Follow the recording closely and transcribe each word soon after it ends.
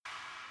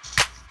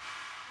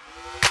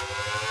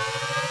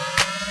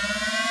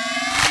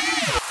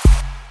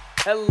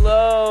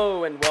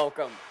Hello and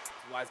welcome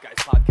to the Wise Guys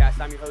Podcast.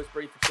 I'm your host,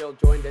 Brady Fitzgerald,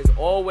 joined as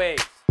always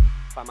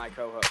by my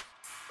co-host,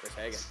 Chris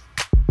Hagan.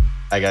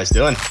 How you guys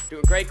doing?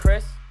 Doing great,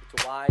 Chris.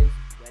 It's a Wise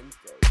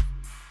Wednesday.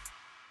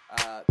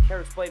 Care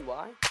to explain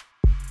why?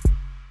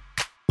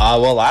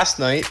 Well, last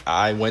night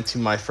I went to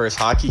my first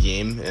hockey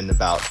game in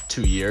about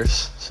 2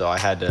 years, so I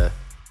had to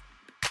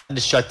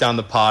shut down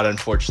the pod,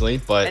 unfortunately.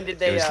 But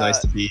it was nice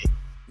to be.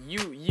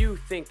 You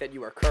think that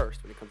you are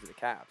cursed when it comes to the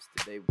Caps?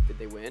 Did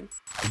they win?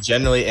 I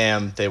generally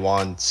am. They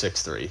won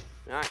 6-3,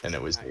 Nice. and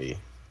it was a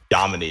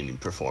dominating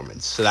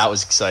performance. So that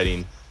was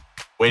exciting.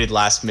 Waited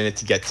last minute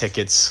to get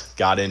tickets.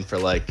 Got in for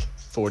like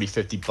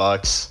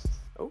 $40-$50.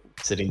 Oh.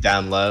 Sitting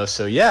down low.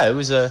 So yeah, it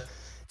was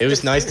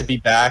nice to be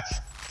back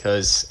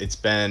because it's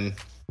been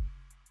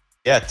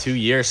 2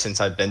 years since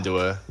I've been to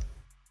a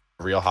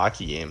real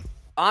hockey game.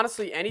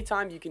 Honestly,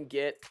 anytime you can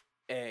get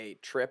a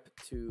trip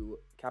to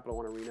Capital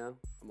One Arena,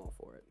 I'm all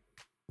for it.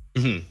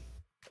 Mm-hmm.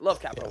 I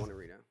love Capital One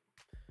Arena.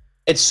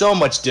 It's so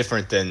much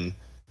different than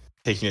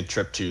taking a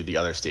trip to the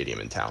other stadium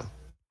in town.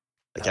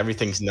 Like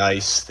everything's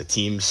nice. The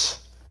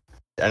teams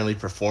generally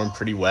perform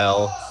pretty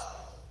well.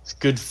 It's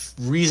good,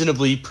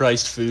 reasonably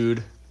priced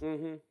food.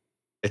 Mm-hmm.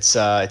 It's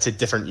a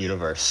different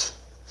universe.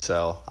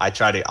 So I'll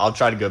try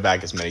to go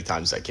back as many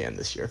times as I can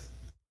this year.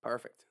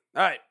 Perfect.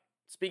 All right.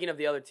 Speaking of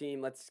the other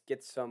team, let's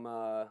get some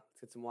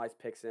wise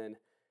picks in.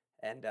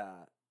 And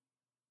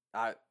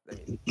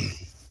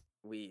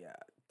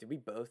did we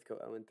both go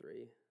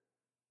 0-3?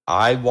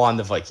 I won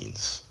the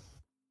Vikings.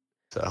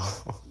 So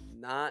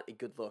not a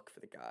good look for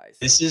the guys.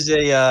 This is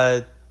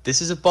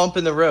a bump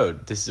in the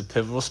road. This is a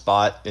pivotal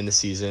spot in the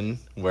season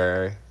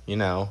where, we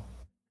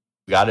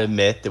got to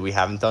admit that we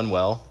haven't done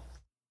well.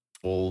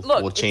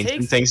 We'll change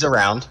some things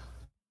around.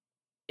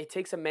 It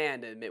takes a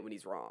man to admit when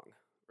he's wrong,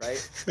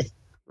 right?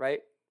 Right?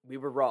 We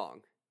were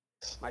wrong.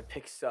 My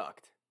pick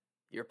sucked.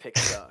 Your pick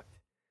sucked.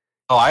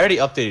 Oh, I already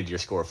updated your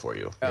score for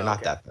you. You're not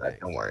okay. that bad. Thanks.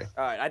 Don't worry.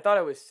 All right. I thought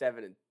it was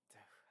 7-15.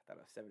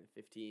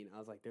 I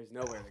was like, there's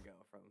nowhere to go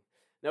from.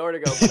 Nowhere to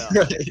go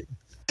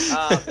but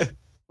up.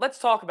 Let's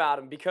talk about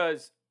them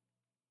because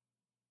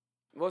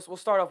we'll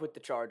start off with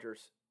the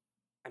Chargers.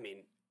 I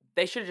mean,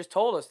 they should have just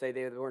told us they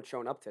weren't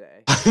showing up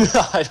today.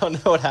 I don't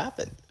know what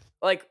happened.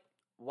 Like,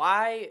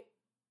 why?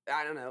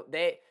 I don't know.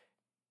 They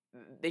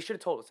should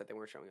have told us that they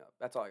weren't showing up.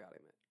 That's all I got to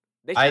admit.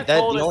 They should have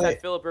told us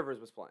that Phillip Rivers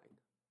was playing.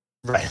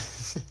 Right.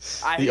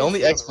 The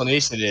only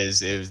explanation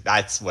is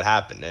that's what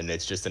happened, and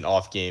it's just an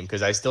off game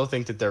because I still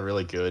think that they're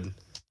really good.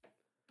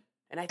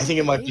 And I think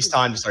it might be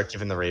time to start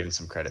giving the Ravens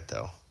some credit,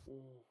 though.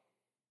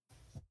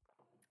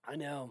 I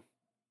know.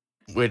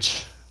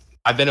 Which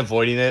I've been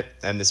avoiding it,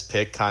 and this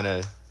pick kind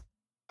of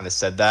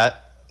said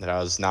that I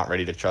was not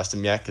ready to trust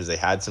them yet because they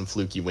had some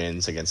fluky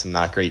wins against some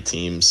not great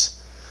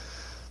teams.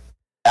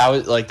 That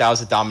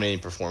was a dominating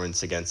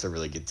performance against a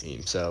really good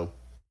team. So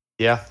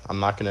yeah,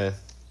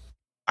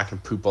 I can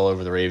poop all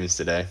over the Ravens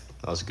today.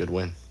 That was a good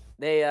win.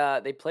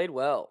 They played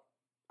well.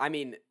 I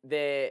mean,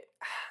 I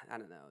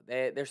don't know.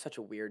 They're such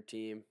a weird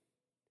team,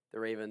 the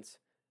Ravens.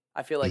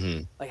 I feel like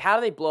how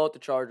do they blow out the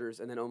Chargers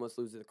and then almost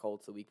lose to the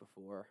Colts the week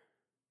before?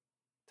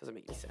 Doesn't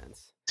make any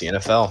sense. It's the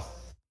NFL.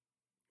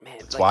 Man,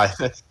 that's why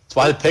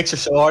the picks are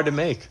so hard to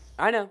make.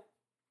 I know.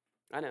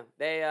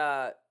 They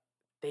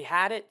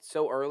had it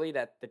so early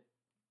that the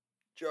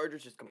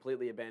Chargers just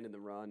completely abandoned the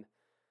run.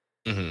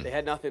 Mm-hmm. They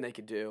had nothing they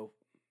could do.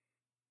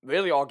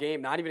 Really all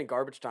game, not even in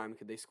garbage time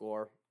could they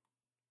score.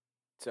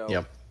 So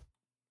yep.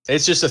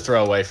 It's just a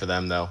throwaway for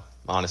them though,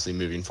 honestly,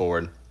 moving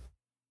forward.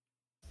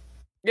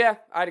 Yeah,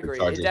 I'd agree.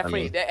 Chargers, it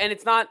definitely and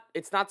it's not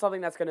something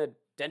that's gonna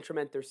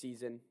detriment their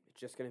season. It's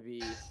just gonna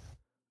be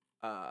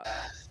it'll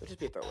just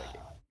be a throwaway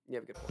game. You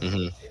have a good point.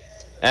 Mm-hmm.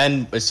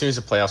 And as soon as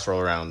the playoffs roll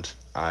around,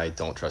 I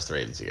don't trust the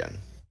Ravens again.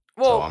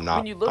 Well, so I'm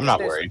not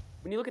worried.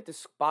 When you look at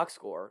this box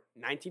score,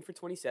 19 for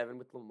 27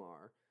 with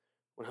Lamar,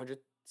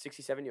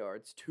 167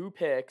 yards, 2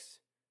 picks,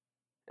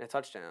 and a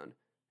touchdown.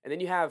 And then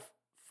you have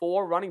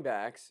 4 running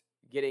backs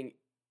getting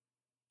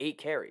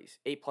 8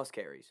 plus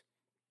carries.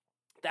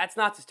 That's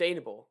not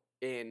sustainable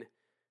in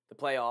the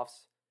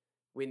playoffs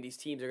when these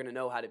teams are going to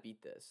know how to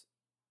beat this.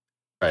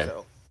 Right.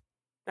 So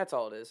that's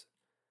all it is.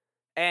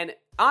 And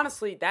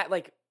honestly, that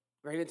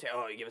Ravens say,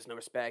 oh, you give us no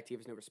respect.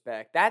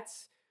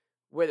 That's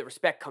where the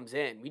respect comes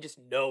in. We just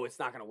know it's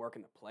not going to work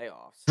in the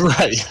playoffs.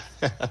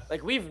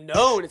 Right. We've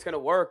known it's going to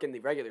work in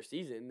the regular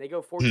season. They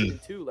go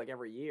 14-2 like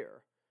every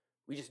year.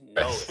 We just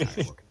know it's not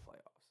going to work in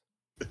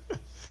the playoffs.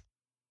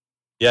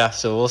 Yeah,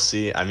 so we'll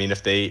see. I mean,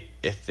 if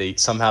they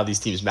somehow these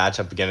teams match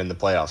up again in the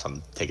playoffs,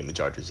 I'm taking the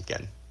Chargers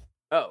again.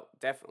 Oh,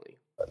 definitely.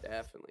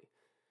 That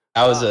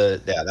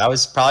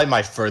was probably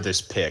my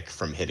furthest pick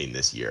from hitting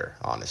this year,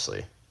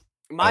 honestly.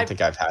 I don't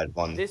think I've had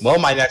one.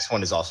 My next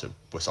one was also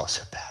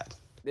bad.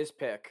 This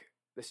pick,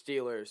 the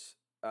Steelers,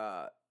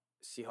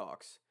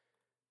 Seahawks.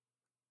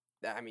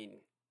 I mean,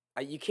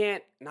 you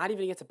can't, not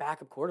even against a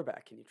backup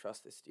quarterback, can you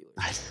trust the Steelers?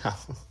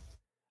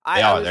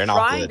 I know. I was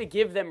trying to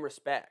give them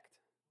respect.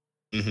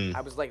 Mm-hmm.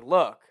 I was like,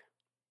 look,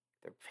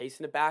 they're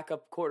facing a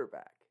backup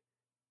quarterback.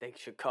 They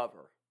should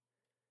cover.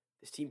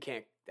 This team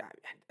can't.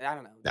 I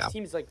don't know. This No,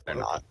 team's like they're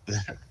broken.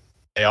 not.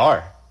 They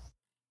are.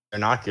 They're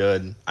not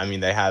good. I mean,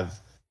 they have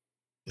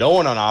no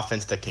one on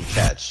offense that can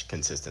catch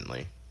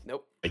consistently.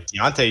 Nope. Like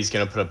Deontay's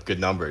gonna put up good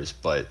numbers,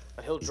 but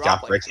he'll he's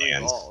drop got brick like 3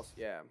 hands. balls.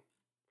 Yeah.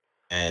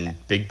 And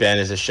Big Ben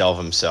is a shell of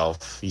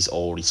himself. He's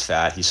old. He's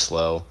fat. He's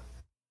slow.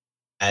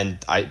 And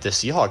the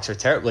Seahawks are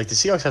terrible. Like the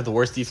Seahawks have the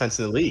worst defense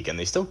in the league, and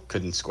they still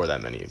couldn't score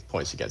that many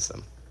points against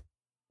them.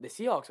 The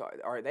Seahawks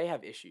are they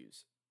have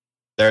issues.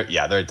 They're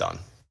done.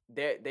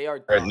 They are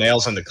They're done.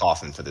 nails in the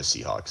coffin for the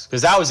Seahawks,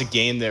 because that was a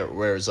game there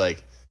where it was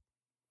like,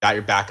 got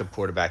your backup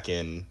quarterback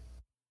in.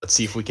 Let's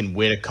see if we can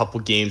win a couple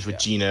games with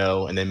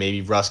Geno, and then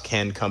maybe Russ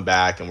can come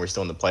back, and we're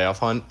still in the playoff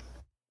hunt.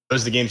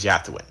 Those are the games you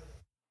have to win.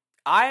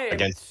 I am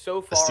against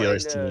so the far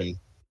Steelers team.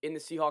 in the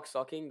Seahawks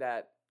sucking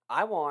that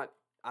I want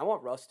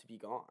Russ to be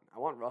gone. I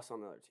want Russ on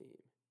another team.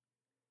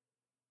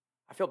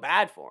 I feel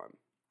bad for him.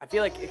 I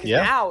feel like because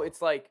now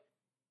it's like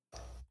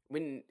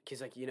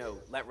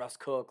let Russ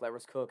cook.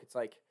 It's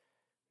like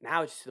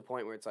now it's just to the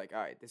point where it's like, all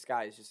right, this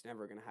guy is just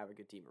never gonna have a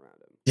good team around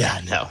him.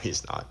 Yeah, no,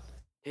 he's not.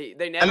 He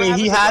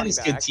had his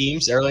good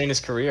teams early in his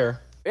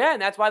career. Yeah,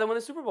 and that's why they won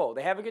the Super Bowl.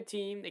 They have a good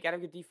team. They got a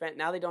good defense.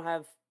 Now they don't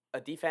have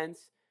a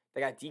defense. They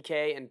got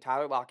DK and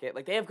Tyler Lockett.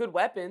 Like, they have good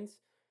weapons,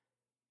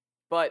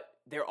 but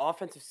their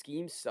offensive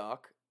schemes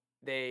suck.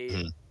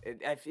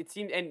 It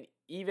seemed, and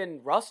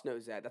even Russ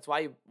knows that. That's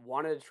why he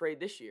wanted to trade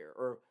this year,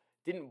 or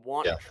didn't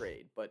want to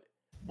trade, but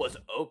was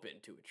open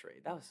to a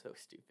trade. That was so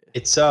stupid.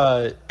 It's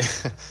I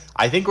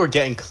think we're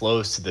getting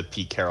close to the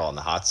Pete Carroll on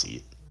the hot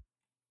seat.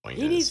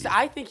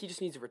 I think he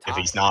just needs to retire. If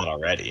he's not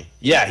already.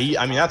 Yeah,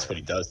 that's what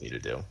he does need to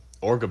do.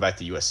 Or go back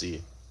to USC.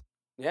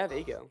 Yeah, there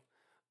you go.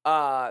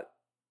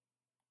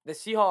 The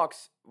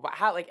Seahawks,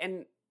 all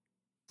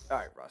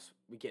right, Russ,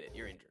 we get it.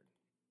 You're injured.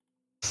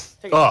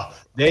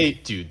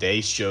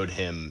 They showed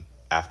him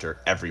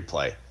after every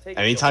play.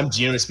 Anytime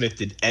Geno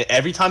Smith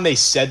every time they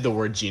said the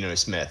word Geno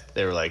Smith,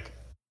 they were like,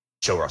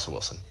 show Russell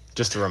Wilson.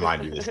 Just to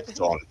remind you, it's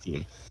all on the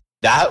team.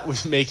 That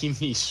was making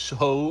me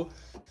so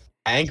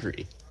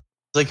angry.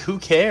 Like, who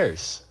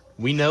cares?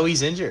 We know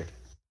he's injured.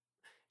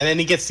 And then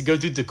he gets to go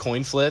do the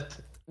coin flip.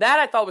 That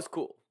I thought was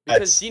cool.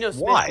 Because Geno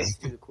Smith why? gets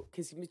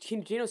to do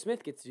Geno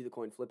Smith gets to do the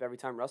coin flip every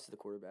time Russ is the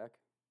quarterback.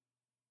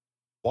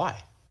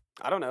 Why?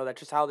 I don't know. That's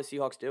just how the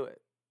Seahawks do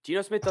it.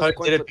 Geno Smith does the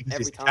coin flip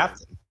every time.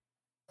 Captain.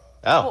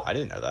 Oh, I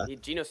didn't know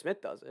that. Geno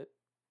Smith does it.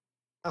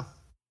 Oh.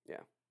 Yeah.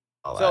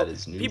 Oh, so that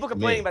is news people to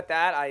complaining me. about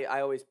that,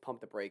 I always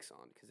pump the brakes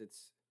on because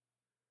it's.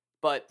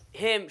 But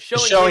him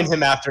showing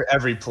him after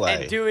every play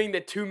and doing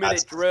the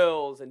 2-minute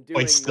drills and doing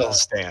point still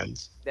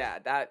stands. Yeah,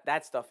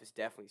 that stuff is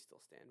definitely still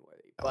stand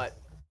worthy. But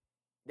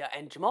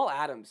and Jamal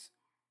Adams,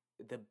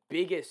 the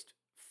biggest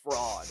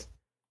fraud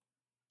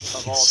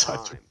of all time.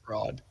 Such a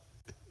fraud.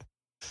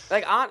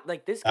 This guy.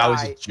 That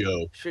was a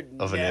joke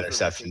of an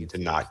interception to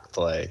not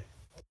play.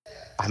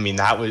 I mean,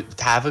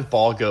 to have a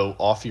ball go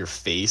off your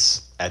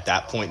face at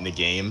that point in the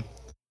game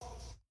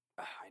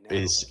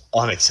is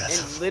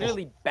unacceptable. And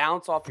literally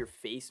bounce off your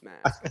face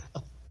mask.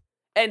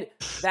 And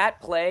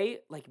that play,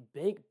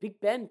 Big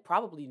Ben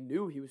probably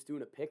knew he was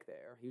doing a pick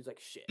there. He was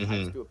like, shit, I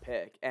just do a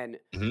pick. And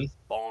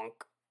bonk.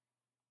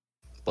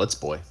 Blitz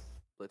boy.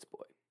 100%.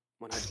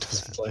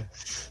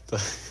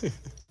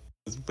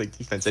 Doesn't play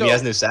defense. And he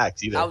has no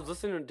sacks either. I was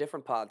listening to a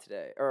different pod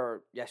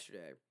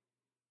yesterday.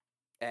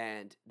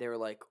 And they were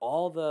like,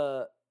 all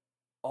the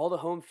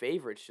home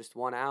favorites just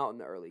won out in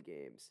the early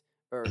games.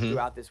 Or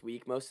throughout this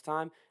week most of the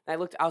time.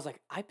 And I was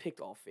like, I picked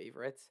all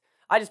favorites.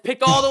 I just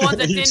picked all the ones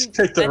that didn't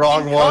picked the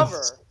wrong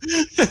ones.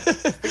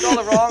 Picked all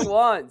the wrong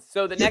ones.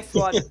 So the next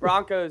one,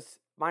 Broncos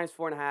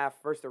 -4.5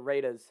 versus the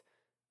Raiders.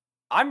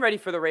 I'm ready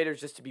for the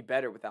Raiders just to be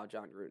better without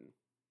John Gruden.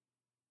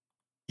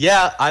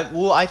 Yeah,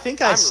 I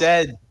think I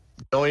said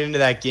going into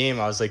that game,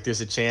 I was like,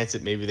 there's a chance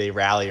that maybe they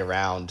rally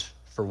around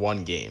for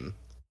one game.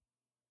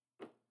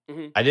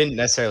 I didn't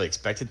necessarily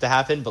expect it to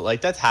happen,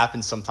 but that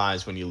happens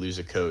sometimes when you lose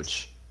a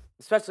coach.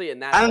 Especially in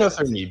that. I don't know if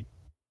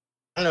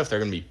they're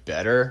gonna be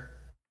better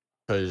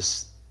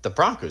because the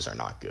Broncos are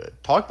not good.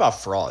 Talk about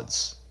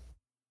frauds.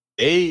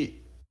 They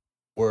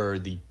were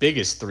the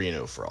biggest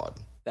 3-0 fraud.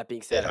 That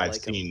being said, I've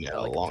seen in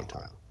a long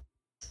time.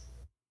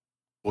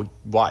 Well,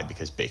 why?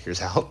 Because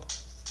Baker's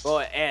out.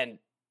 Well, and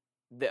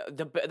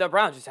the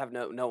Browns just have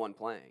no one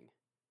playing.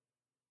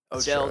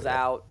 Odell's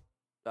out.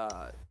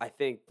 I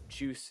think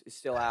Juice is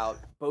still out.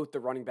 Both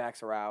the running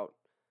backs are out.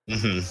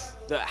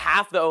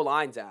 Half the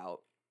O-line's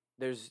out.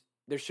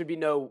 There should be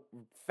no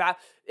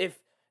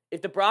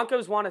if the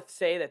Broncos want to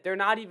say that they're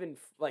not even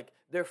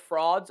they're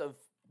frauds of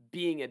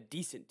being a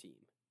decent team.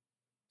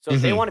 So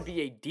if they want to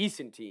be a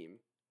decent team,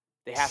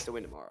 they have to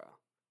win tomorrow.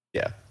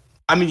 Yeah.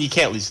 I mean, you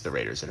can't lose to the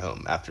Raiders at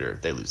home after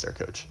they lose their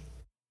coach.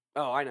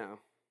 Oh, I know.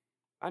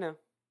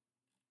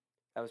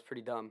 That was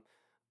pretty dumb.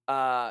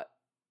 So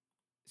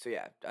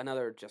yeah, I don't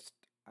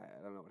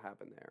know what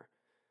happened there.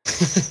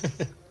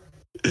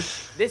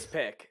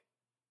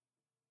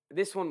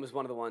 This one was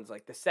one of the ones,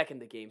 the second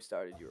the game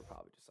started, you were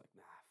probably just like,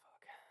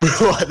 nah,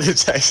 fuck. What, the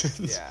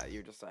Texans? Yeah,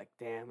 you're just like,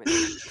 damn it.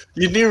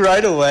 You knew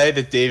right away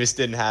that Davis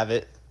didn't have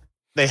it.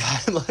 They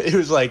had it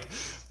was like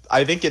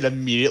I think it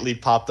immediately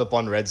popped up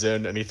on red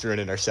zone and he threw an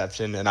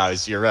interception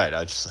and you're right.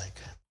 I was just like,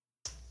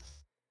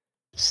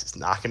 this is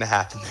not gonna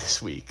happen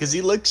this week because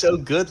he looked so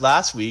good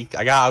last week.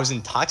 I was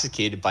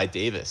intoxicated by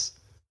Davis.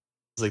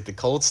 It's like the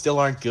Colts still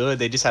aren't good.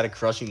 They just had a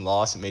crushing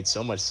loss. It made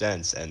so much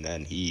sense, and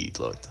then he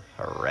looked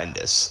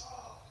horrendous.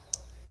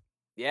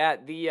 Yeah,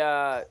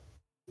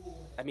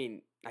 I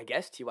mean, I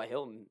guess T.Y.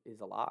 Hilton is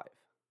alive.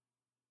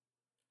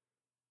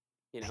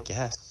 You know,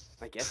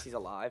 I guess he's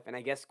alive, and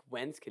I guess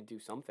Wentz could do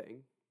something.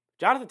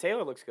 Jonathan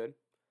Taylor looks good.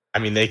 I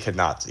mean, they could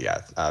not.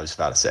 Yeah, I was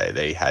about to say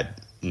they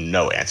had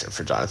no answer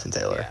for Jonathan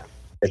Taylor. Yeah.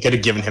 They could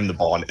have given him the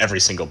ball on every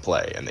single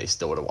play, and they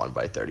still would have won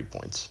by 30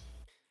 points.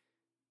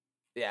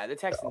 Yeah, the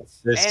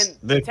Texans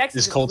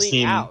this Colts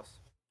team. House.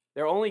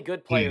 Their only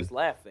good players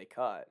left, they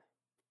cut.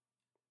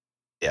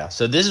 Yeah,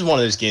 so this is one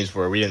of those games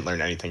where we didn't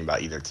learn anything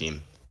about either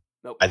team.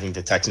 Nope. I think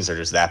the Texans are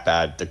just that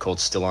bad. The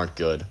Colts still aren't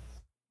good.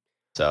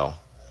 So,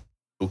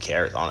 who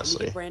cares,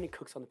 honestly? Get Brandon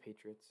Cooks on the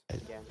Patriots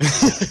again.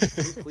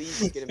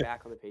 Please get him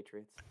back on the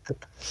Patriots.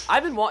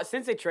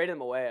 Since they traded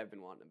him away, I've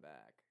been wanting him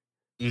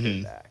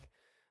back.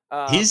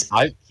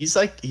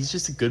 He's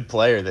just a good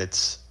player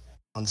that's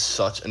on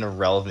such an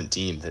irrelevant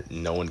team that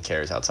no one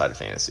cares outside of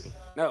fantasy.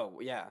 No,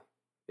 yeah.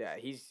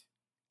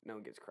 No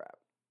one gives a crap.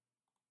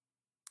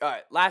 All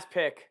right, last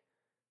pick.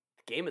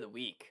 Game of the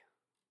week.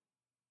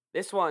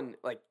 This one,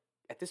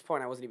 at this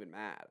point, I wasn't even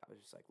mad. I was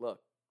just like, look,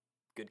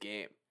 good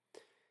game.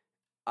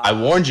 I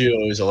warned you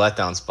it was a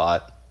letdown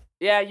spot.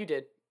 Yeah, you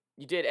did.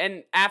 You did.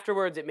 And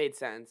afterwards, it made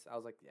sense. I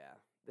was like, yeah,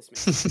 this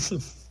makes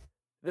sense.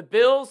 The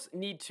Bills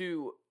need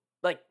to,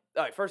 all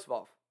right, first of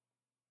all,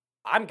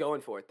 I'm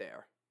going for it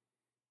there.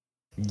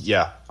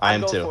 Yeah, I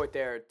am too. I'm going for it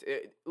there.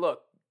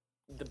 Look,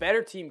 the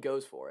better team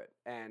goes for it,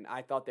 and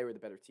I thought they were the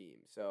better team,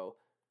 so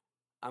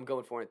I'm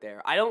going for it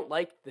there. I don't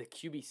like the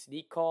QB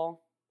sneak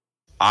call.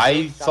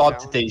 I thought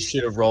that they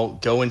should have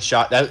go in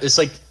shot. It's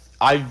like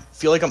I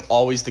feel like I'm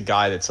always the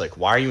guy that's like,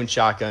 why are you in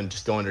shotgun?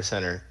 Just go under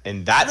center.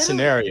 In that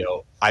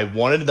scenario, I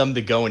wanted them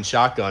to go in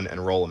shotgun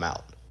and roll him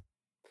out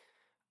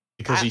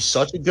because he's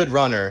such a good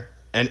runner,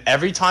 and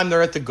every time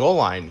they're at the goal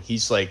line,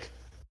 he's like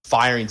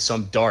firing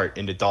some dart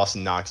into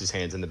Dawson Knox's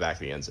hands in the back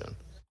of the end zone.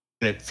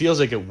 And it feels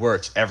like it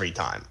works every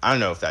time. I don't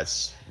know if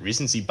that's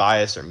recency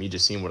bias or me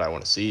just seeing what I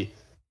want to see.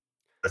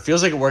 But it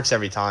feels like it works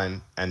every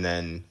time. And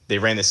then they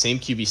ran the same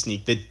QB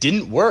sneak that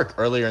didn't work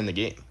earlier in the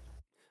game.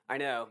 I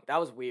know. That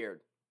was weird.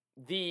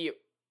 The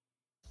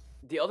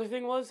other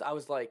thing was, I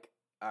was like,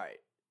 all right,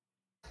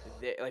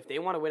 if they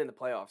want to win in the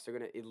playoffs, they're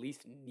going to at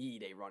least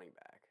need a running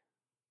back.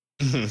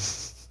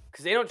 Because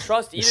they don't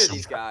trust either of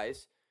these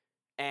guys.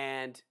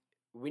 And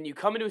when you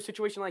come into a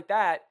situation like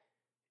that,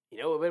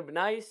 what would have been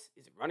nice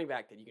is a running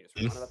back that you can just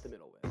run it up the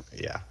middle with.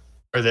 Yeah.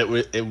 Or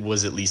that it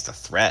was at least a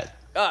threat.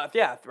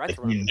 Yeah, threat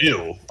to run. You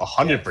knew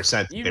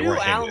 100% you knew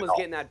Allen was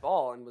getting that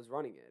ball and was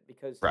running it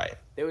because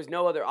there was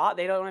no other.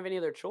 They don't have any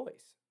other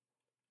choice.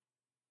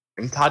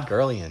 Bring Todd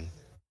Gurley in.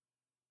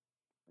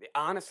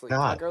 Honestly,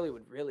 Todd Gurley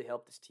would really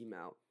help this team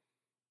out.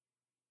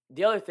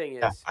 The other thing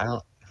is, I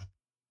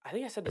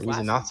think I said this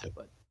last week,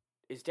 but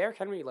is Derrick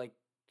Henry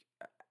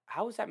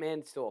how is that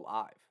man still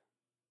alive?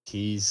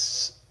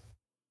 He's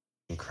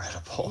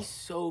incredible. He's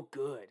so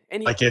good,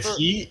 and if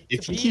he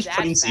keeps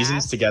putting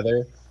seasons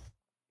together,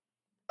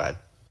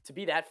 to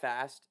be that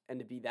fast and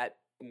to be that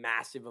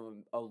massive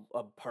of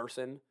a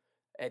person,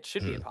 it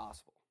should be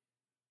impossible.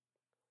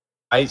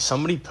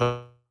 Somebody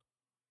put.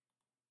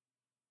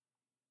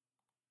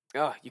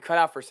 Oh, you cut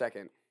out for a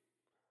second.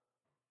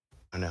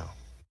 I know.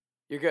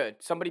 You're good.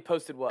 Somebody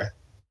posted what?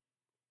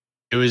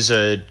 It was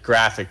a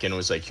graphic, and it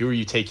was like, who are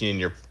you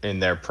taking in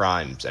their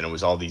primes? And it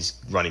was all these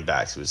running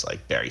backs. It was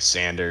like Barry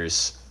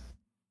Sanders,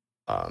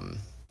 AP,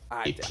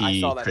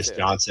 Chris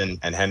Johnson,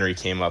 and Henry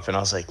came up, and I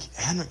was like,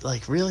 Henry,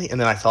 really? And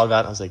then I thought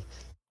about it, I was like,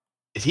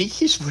 if he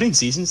keeps putting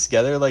seasons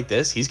together like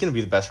this, he's going to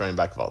be the best running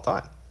back of all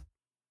time.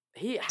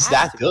 He's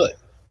that good.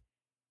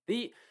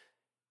 He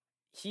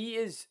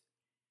is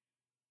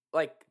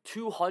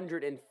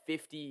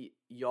 250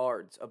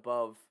 yards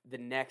above the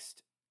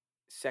next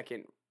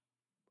second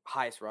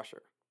highest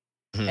rusher.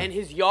 Mm-hmm. And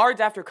his yards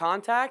after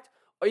contact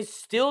is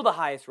still the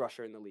highest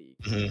rusher in the league.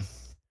 Mm-hmm.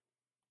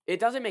 It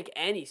doesn't make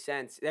any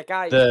sense. That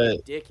guy is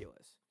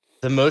ridiculous.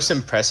 The most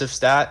impressive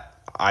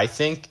stat, I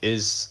think,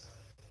 is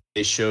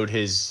they showed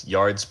his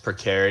yards per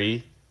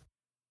carry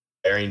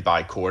varying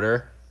by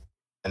quarter.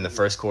 And the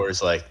first quarter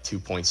is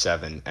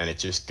 2.7, and it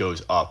just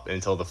goes up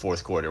until the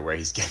fourth quarter where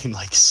he's getting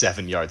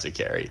 7 yards a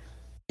carry.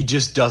 He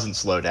just doesn't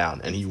slow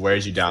down, and he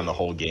wears you down the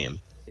whole game.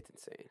 It's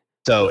insane.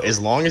 So as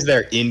long as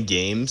they're in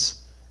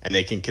games and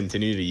they can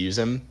continue to use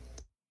him,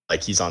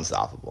 he's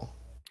unstoppable.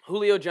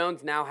 Julio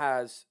Jones now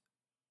has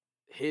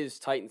his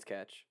Titans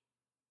catch.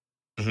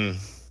 Mm-hmm.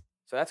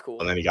 So that's cool.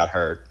 And then he got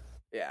hurt.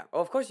 Yeah.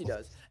 Well, of course he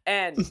does.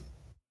 And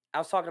I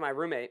was talking to my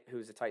roommate,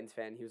 who's a Titans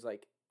fan. He was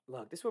like,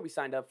 look, this is what we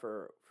signed up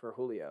for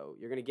Julio.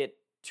 You're going to get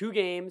 2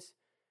 games,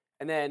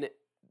 and then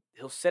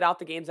he'll sit out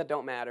the games that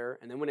don't matter,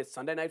 and then when it's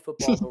Sunday Night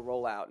Football, he'll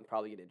roll out and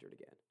probably get injured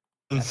again.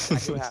 That's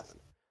exactly what happened.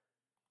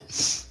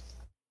 It's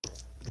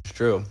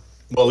true.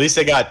 Well, at least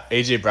they got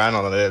A.J. Brown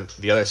on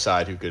the other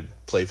side who could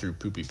play through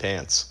poopy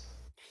pants.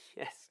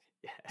 Yes.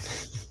 Yeah.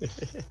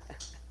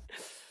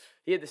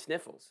 He had the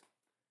sniffles.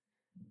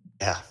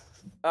 Yeah.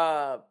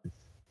 The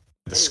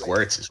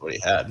squirts is what he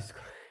had.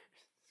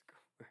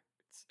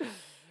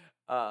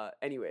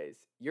 Anyways,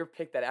 your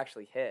pick that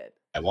actually hit.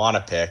 I want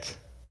to pick.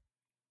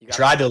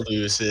 Tried to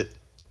lose it.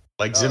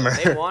 Like Zimmer.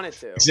 They wanted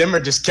to. Zimmer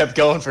just kept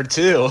going for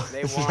two.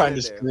 They trying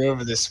to screw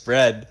over the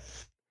spread.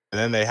 And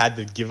then they had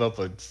to give up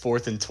a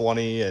 4th and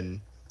 20 and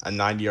a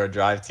 90-yard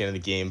drive at the end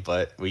of the game,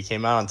 but we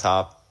came out on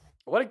top.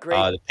 What a great,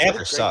 the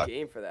Panthers suck.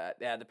 Game for that.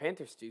 Yeah, the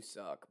Panthers do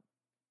suck.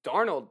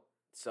 Darnold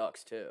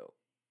sucks too.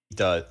 He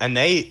does. And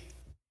I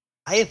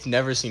have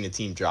never seen a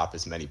team drop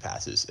as many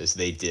passes as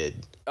they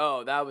did.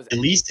 Oh, that was at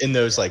least in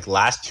those like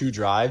last 2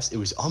 drives, it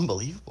was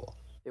unbelievable.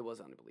 It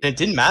was unbelievable. And it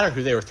didn't matter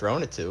who they were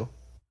throwing it to.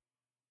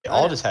 They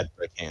all just had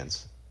quick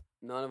hands.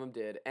 None of them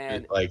did.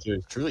 And it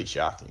was truly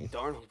shocking.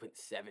 Darnold went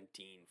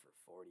 17 for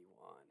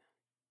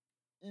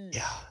 41.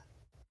 Yeah.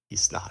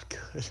 He's not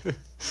good.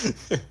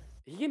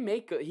 He can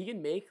make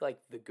like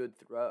the good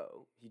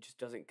throw. He just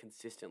doesn't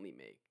consistently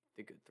make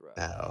the good throw.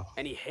 No.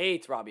 And he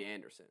hates Robbie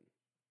Anderson.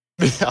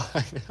 Yeah,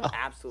 I know.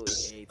 Absolutely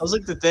hates. That was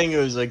like the thing. It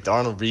was like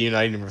Darnold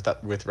reuniting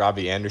with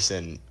Robbie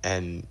Anderson,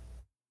 and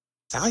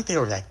it's not like they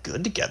were that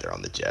good together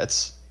on the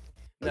Jets.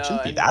 It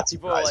shouldn't be that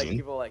surprising.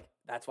 People are like,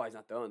 that's why he's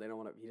not throwing. He doesn't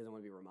want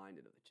to be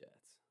reminded of the Jets.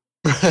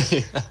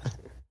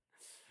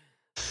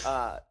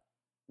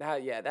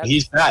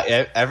 He's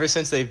bad. Ever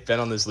since they've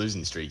been on this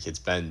losing streak, it's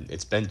been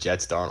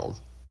Jets Darnold.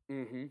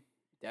 Mm-hmm.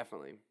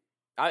 Definitely.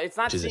 It's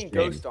not seeing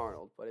Ghost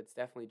Darnold, but it's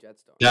definitely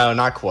Jets Darnold. No,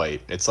 not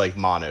quite. It's like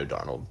mono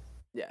Darnold.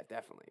 Yeah,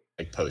 definitely.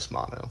 Like post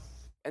mono.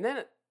 And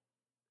then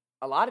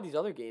a lot of these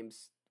other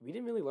games, we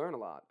didn't really learn a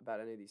lot about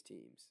any of these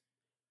teams.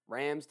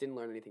 Rams didn't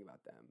learn anything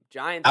about them.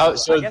 Giants.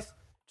 I guess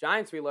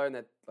Giants. We learned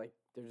that like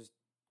they're just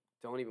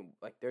don't even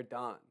like they're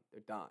done.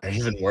 They're done. They're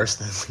even worse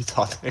than we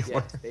thought they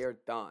were. They are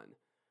done.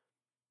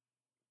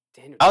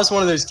 That was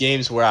one of those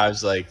games where I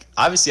was like,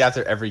 obviously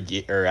after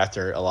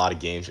after a lot of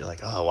games, you're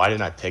like, oh, why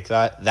didn't I pick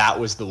that? That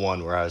was the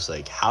one where I was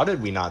like, how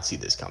did we not see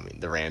this coming?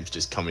 The Rams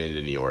just coming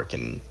into New York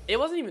and it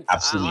wasn't even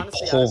absolutely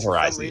honestly,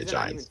 pulverizing the Giants.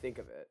 I didn't even think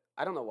of it.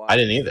 I don't know why. I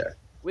didn't either.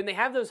 When they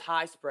have those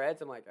high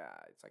spreads, I'm like,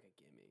 it's like a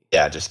gimme.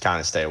 Yeah, just kind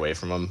of stay away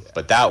from them. Yeah.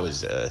 But that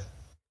was a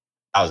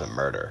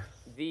murder.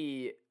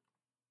 That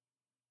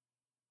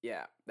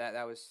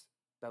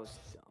was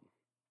dumb.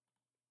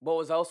 What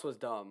was also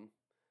dumb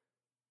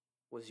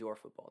was your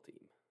football team.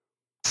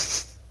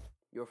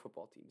 Your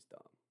football team's dumb.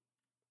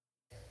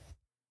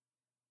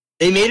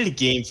 They made it a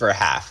game for a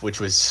half, which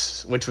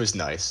was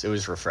nice. It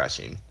was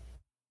refreshing.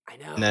 I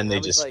know. And then they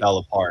just fell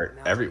apart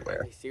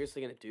everywhere. Are they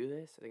seriously gonna do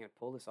this? Are they gonna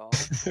pull this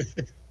off?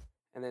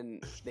 And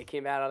then they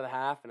came out of the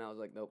half, and I was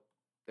like, nope,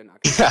 they're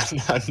not gonna.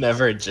 No,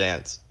 never a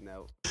chance.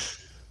 No.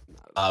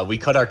 We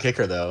cut our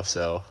kicker though,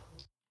 so.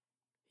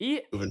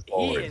 Moving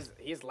forward.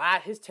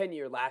 His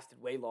tenure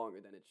lasted way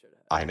longer than it should have.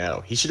 I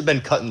know. He should have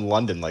been cut in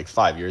London like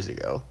 5 years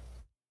ago.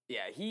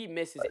 Yeah, he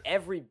misses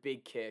every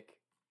big kick.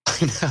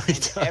 I know he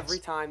does. Every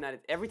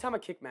time a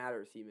kick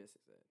matters, he misses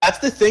it. That's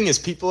the thing is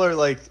people are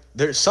like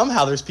there's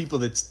people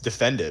that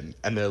defend him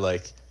and they're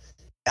like,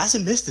 he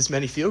hasn't missed as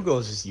many field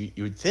goals as you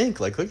would think.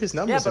 Like look at his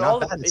numbers. Yeah, but all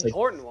the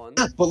important ones.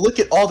 Yeah, but look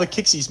at all the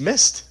kicks he's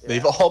missed. Yeah.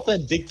 They've all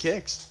been big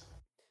kicks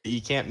that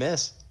you can't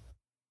miss.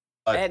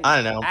 But I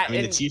don't know.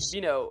 The Chiefs.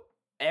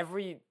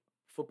 Every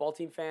football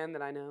team fan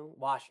that I know,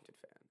 Washington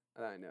fan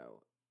that I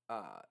know,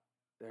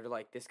 they're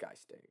like, this guy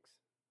stinks.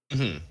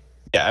 Mm-hmm.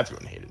 Yeah,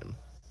 everyone hated him,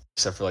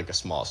 except for like a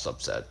small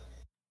subset.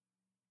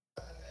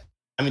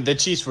 I mean, the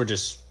Chiefs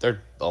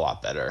they're a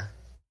lot better.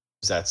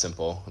 It's that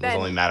simple. It was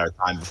only a matter of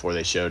time before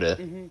they showed it.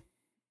 Mm-hmm.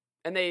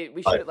 And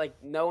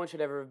no one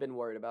should ever have been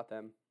worried about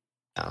them.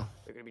 No.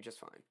 They're going to be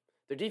just fine.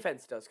 Their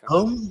defense does come.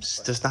 Holmes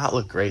does not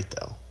look great,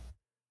 though.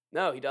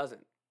 No, he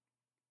doesn't.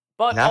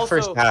 But that also,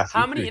 first half,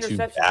 how many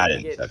interceptions did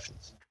he get,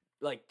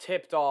 like,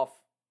 tipped off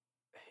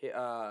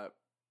Tyreek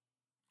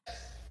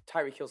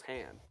Hill's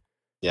hand?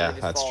 Yeah, and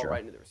just that's fall true.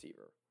 Right into the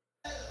receiver.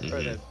 Mm-hmm.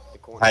 Or the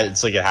corner.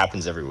 It's like it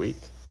happens every week.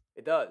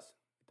 It does.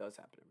 It does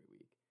happen every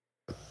week.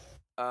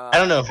 I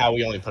don't know how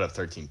we only put up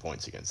 13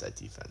 points against that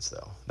defense,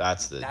 though.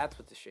 That's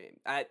what's a shame.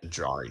 The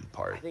drawing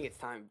part. I think it's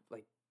time.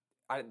 Like,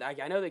 I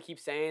know they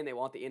keep saying they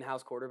want the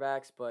in-house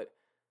quarterbacks, but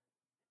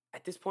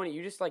at this point,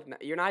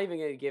 you're not even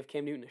going to give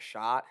Cam Newton a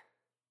shot.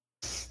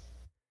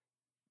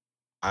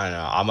 I don't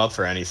know. I'm up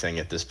for anything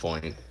at this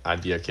point.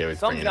 I'd be okay with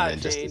bringing him in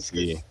just to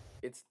see.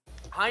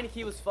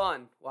 Heineke was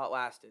fun while it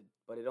lasted,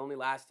 but it only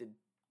lasted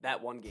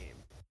that one game.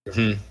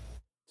 Mm-hmm.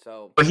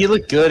 So, but he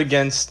looked good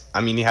against.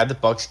 I mean, he had the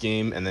Bucs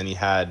game, and then he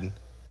had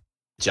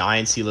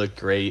Giants. He looked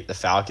great. The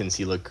Falcons.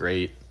 He looked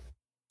great.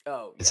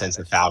 Oh, and since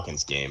the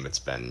Falcons game, it's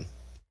been.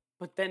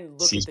 But then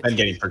he's been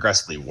getting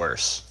progressively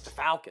worse. The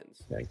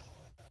Falcons.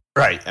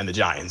 Right, and the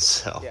Giants.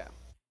 So. Yeah.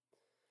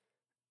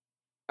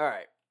 All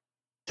right.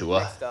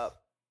 Next up.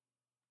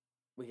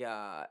 We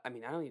got. I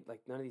mean, I don't like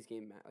none of these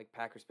games. Like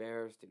Packers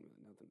Bears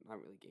not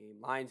really a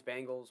game. Lions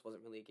Bengals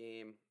wasn't really a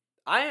game.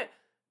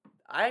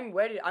 I'm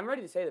ready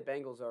to say the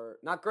Bengals are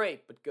not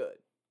great, but good.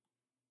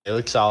 They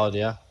look solid,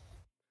 yeah.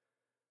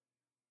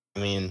 I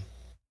mean,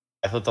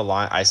 I thought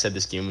I said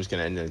this game was going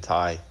to end in a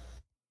tie.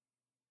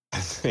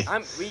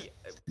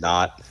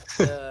 Not.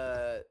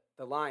 The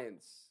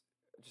Lions,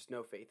 just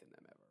no faith in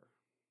them ever.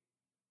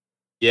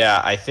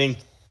 Yeah, I think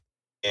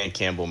Dan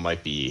Campbell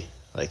might be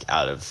like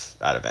out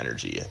of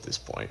energy at this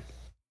point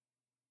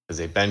because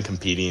they've been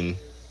competing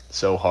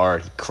so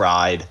hard. He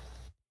cried.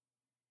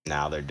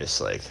 Now they're just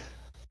like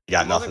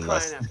got nothing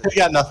left. They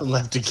got nothing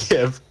left to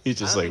give. He's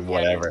just like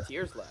whatever.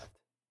 Tears left.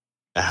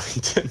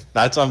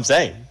 That's what I'm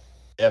saying.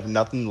 They have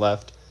nothing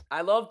left.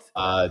 I loved.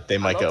 They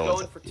might go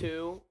going for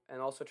 2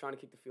 and also trying to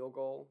kick the field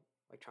goal,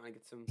 like trying to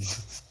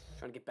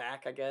get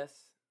back. I guess.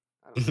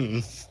 I don't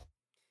know.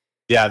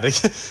 Yeah, the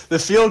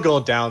field goal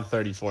down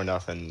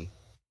 34-0.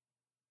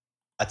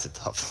 That's a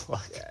tough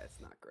look. Yeah, it's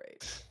not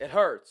great. It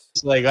hurts.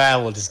 It's like,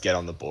 we'll just get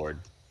on the board,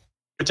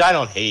 which I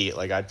don't hate.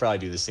 Like, I'd probably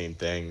do the same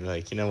thing.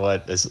 Like, you know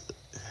what? Let's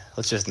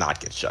just not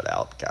get shut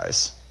out,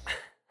 guys.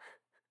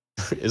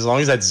 As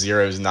long as that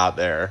 0 is not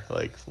there,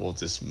 like, we'll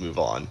just move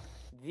on.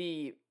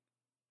 The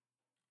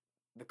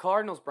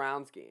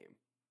Cardinals-Browns game.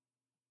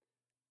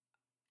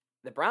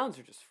 The Browns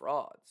are just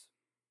frauds.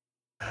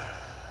 I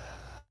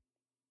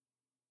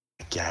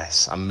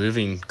guess I'm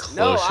moving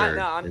closer.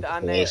 I'm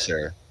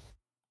closer.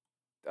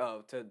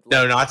 Oh,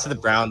 no, not to the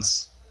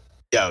Browns.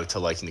 Yeah, to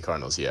liking the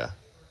Cardinals. Yeah.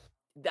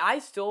 I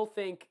still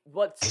think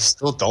though.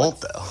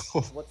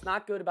 What's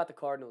not good about the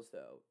Cardinals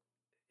though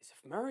is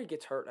if Murray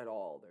gets hurt at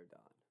all, they're done.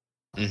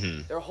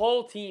 Mm-hmm. Their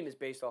whole team is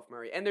based off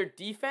Murray, and their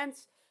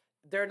defense.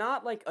 They're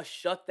not like a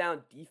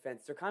shutdown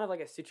defense. They're kind of like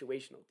a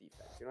situational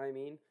defense. You know what I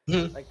mean?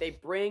 Mm-hmm. Like they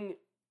bring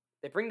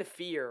the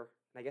fear,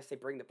 and I guess they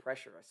bring the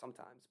pressure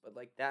sometimes. But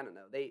like I don't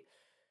know,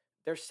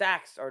 their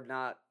sacks are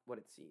not what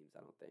it seems. I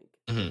don't think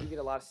Mm-hmm. you get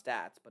a lot of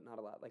stats, but not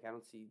a lot. Like I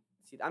don't see.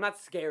 I'm not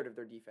scared of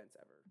their defense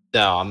ever.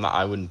 No, I'm not.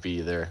 I wouldn't be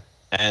either.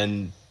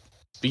 And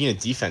speaking of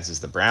defenses,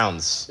 the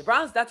Browns. The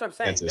Browns. That's what I'm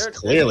saying. They're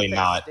clearly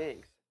not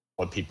stinks.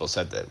 What people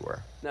said they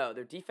were. No,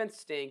 their defense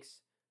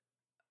stinks.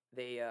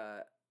 They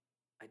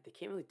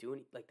can't really do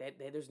any like that.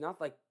 There's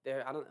not like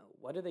they're. I don't know.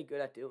 What are they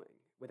good at doing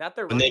without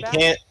their? When they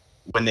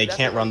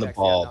can't run the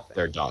ball,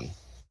 they're done.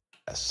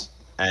 Yes,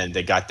 and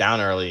they got down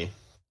early,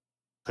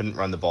 couldn't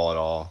run the ball at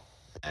all,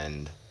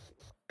 and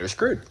they're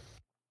screwed.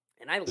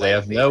 And they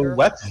have no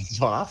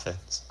weapons on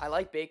offense. I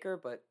like Baker,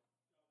 but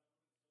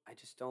I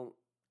just don't.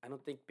 I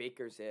don't think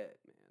Baker's it,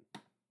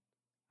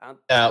 man.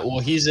 Well,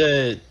 he's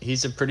a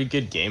pretty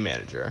good game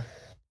manager.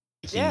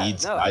 He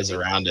needs guys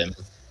around him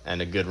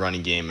and a good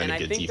running game and a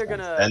good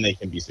defense. Then they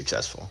can be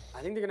successful.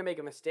 I think they're gonna make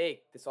a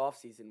mistake this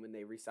offseason when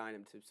they re-sign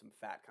him to some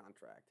fat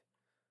contract.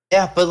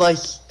 Yeah, but like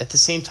at the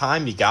same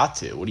time, you got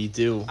to. What do you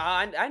do?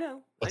 I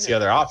know. What's the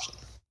other option?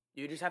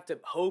 You just have to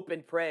hope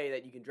and pray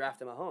that you can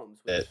draft him a Mahomes,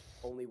 which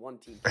only one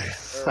team can.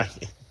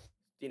 Right.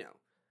 You know,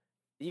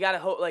 you gotta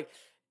hope. Like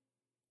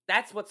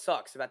that's what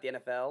sucks about the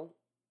NFL.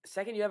 The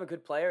second you have a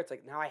good player, it's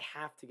like now I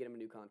have to get him a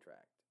new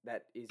contract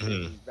that is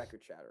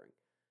record shattering.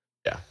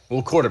 Yeah.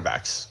 Well,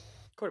 quarterbacks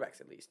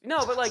at least.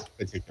 No, but like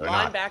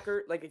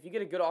linebacker, like if you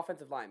get a good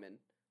offensive lineman,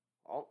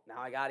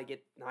 now he's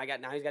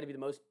got to be the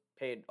most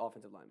paid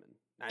offensive lineman.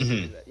 Now I can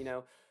do that, you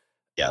know.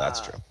 Yeah, that's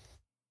true.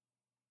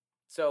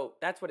 So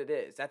that's what it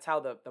is. That's how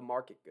the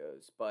market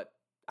goes. But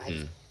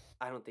I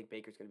don't think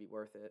Baker's going to be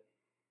worth it.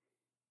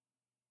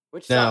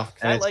 Which sucks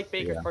because I like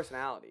Baker's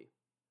personality.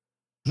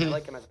 I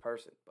like him as a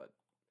person, but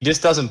he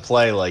just doesn't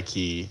play like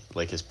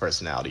his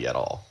personality at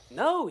all.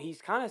 No,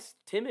 he's kind of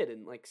timid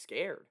and like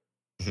scared.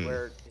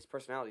 Where his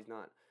personality's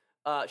not.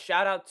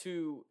 Shout out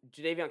to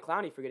Jadeveon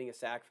Clowney for getting a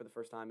sack for the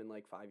first time in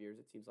like 5 years.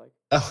 It seems like.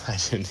 Oh, I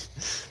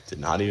did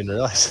not even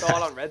realize. I saw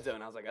it on Red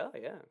Zone. I was like, oh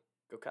yeah,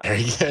 go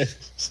Cowboys. Very good.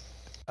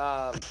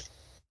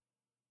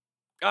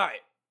 All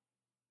right,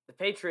 the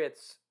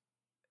Patriots,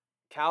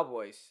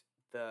 Cowboys,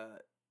 the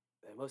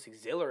most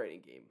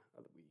exhilarating game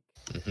of the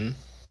week.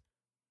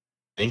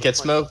 Didn't get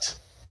smoked.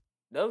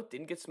 No,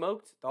 didn't get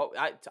smoked.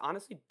 I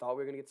honestly thought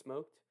we were gonna get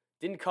smoked.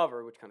 Didn't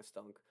cover, which kind of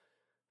stunk.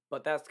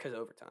 But that's because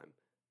overtime.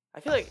 I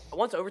feel like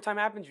once overtime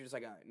happens, you're just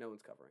like, all right, no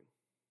one's covering.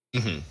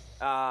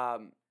 I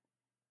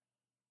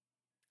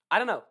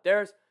don't know.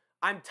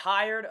 I'm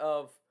tired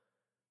of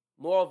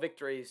moral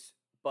victories,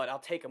 but I'll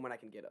take them when I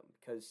can get them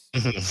because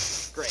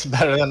great. It's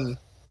better than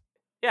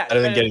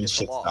getting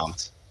shit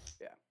stomped.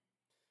 Yeah.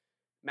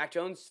 Mac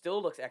Jones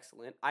still looks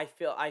excellent. I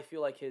feel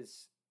like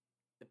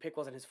the pick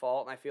wasn't his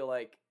fault, and I feel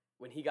like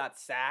when he got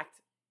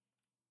sacked,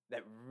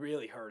 that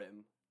really hurt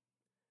him.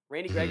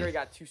 Randy Gregory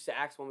got 2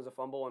 sacks. One was a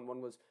fumble, and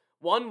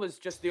one was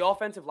just the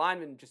offensive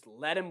lineman just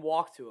let him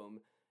walk to him,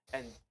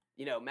 and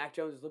Mac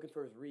Jones is looking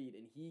for his read,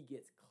 and he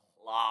gets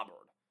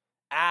clobbered,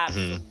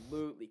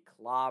 absolutely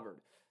clobbered.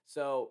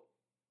 So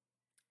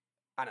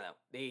I don't know.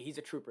 He's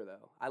a trooper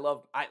though. I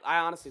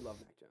honestly love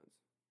Mac Jones.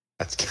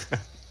 That's good.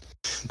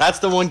 That's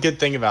the one good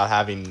thing about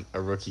having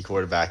a rookie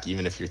quarterback,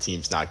 even if your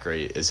team's not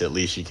great, is at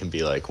least you can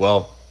be like,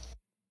 well,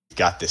 we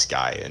got this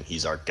guy, and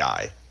he's our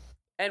guy.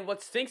 And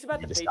what stinks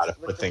about the Patriots,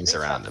 put things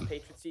around him.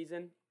 Patriots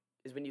season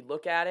is when you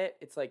look at it,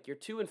 it's like you're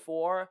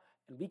 2-4,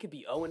 and we could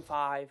be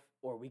 0-5,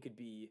 or we could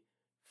be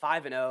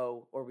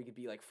 5-0, or we could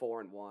be like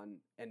 4-1,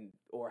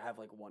 or have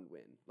like one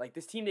win. Like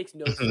this team makes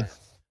no sense.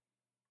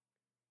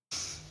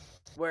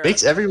 Where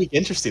Makes every week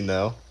interesting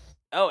though.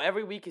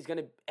 every week is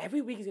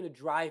gonna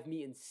drive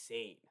me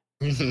insane.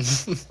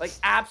 Like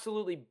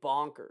absolutely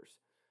bonkers.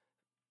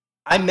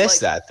 I miss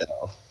that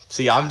though.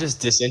 See, I'm just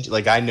disinterested.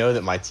 Like I know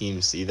that my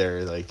team's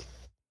either like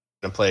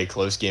gonna play a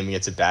close game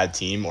against a bad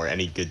team or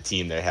any good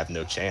team. They have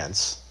no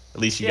chance.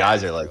 At least you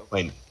guys are like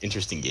playing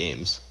interesting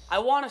games. I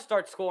want to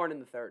start scoring in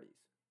the 30s.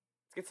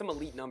 Let's get some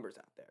elite numbers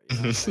out there. You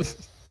know what I'm saying?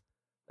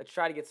 Let's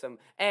try to get some.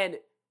 And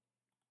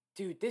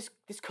dude, this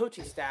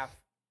coaching staff,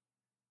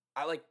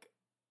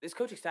 this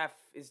coaching staff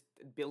is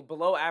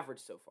below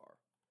average so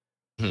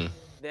far.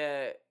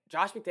 The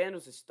Josh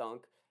McDaniels has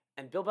stunk,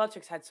 and Bill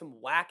Belichick's had some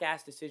whack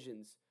ass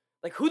decisions.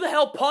 Like who the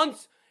hell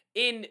punts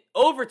in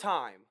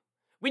overtime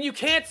when you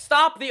can't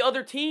stop the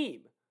other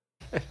team?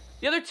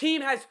 The other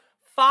team has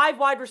 5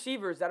 wide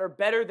receivers that are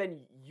better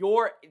than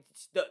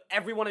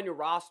everyone on your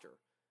roster.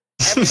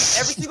 Every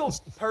single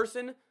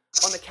person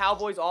on the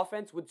Cowboys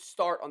offense would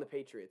start on the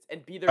Patriots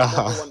and be their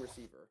number one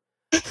receiver.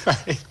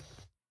 Right.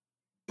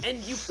 And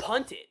you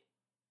punt it.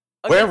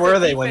 Where were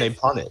they when they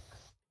punted?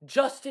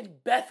 Justin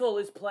Bethel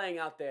is playing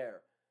out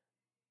there.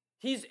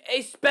 He's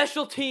a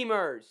special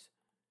teamers.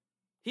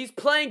 He's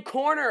playing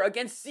corner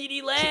against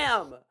CeeDee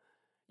Lamb.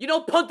 You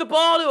don't punt the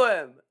ball to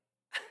him.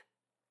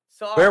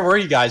 Sorry. Where were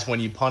you guys when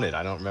you punted?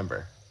 I don't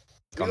remember.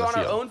 We were on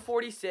our own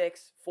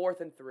 46,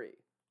 4th and 3.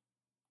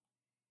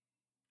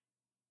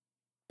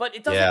 But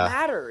it doesn't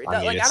matter.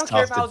 I don't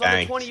care if I was on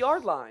the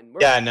 20-yard line.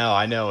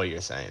 I know what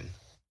you're saying.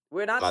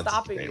 We're not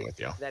stopping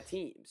that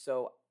team.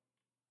 So,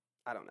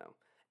 I don't know.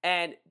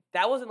 And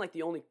that wasn't like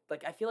the only,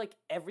 like, I feel like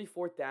every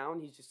 4th down,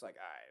 he's just like,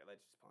 all right,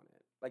 let's just punt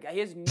it. Like, he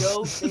has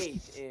no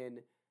faith in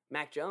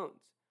Mac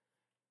Jones.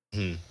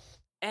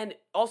 And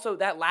also,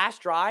 that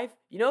last drive,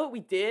 you know what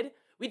we did?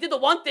 We did the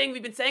one thing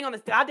we've been saying on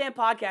this goddamn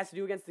podcast to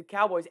do against the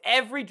Cowboys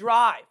every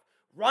drive.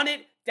 Run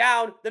it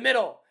down the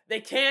middle. They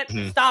can't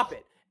stop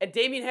it. And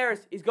Damian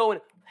Harris is going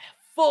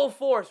full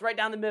force right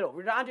down the middle.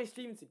 Ramondre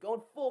Stevenson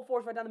going full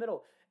force right down the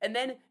middle. And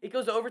then it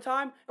goes to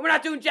overtime, and we're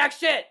not doing jack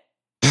shit.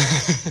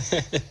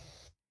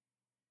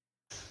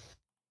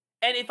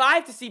 And if I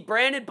have to see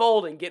Brandon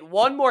Bolden get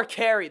one more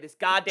carry this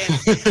goddamn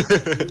season,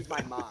 I'm going to lose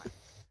my mind.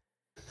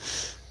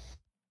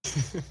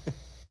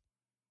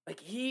 Like,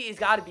 he has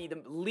got to be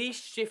the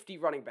least shifty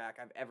running back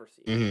I've ever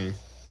seen.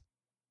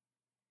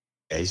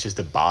 Yeah, he's just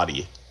a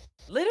body.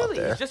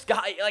 Literally, he's just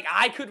got, like,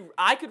 I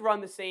could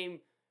run the same,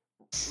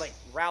 like,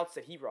 routes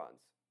that he runs.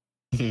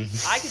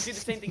 I could do the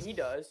same thing he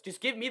does. Just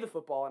give me the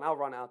football, and I'll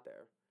run out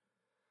there.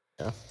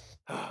 Yeah.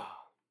 All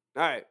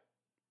right.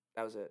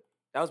 That was it.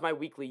 That was my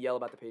weekly yell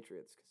about the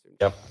Patriots.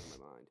 Yep. In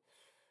my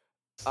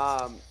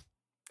mind.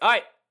 All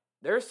right.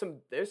 There's some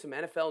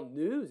NFL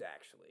news,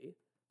 actually,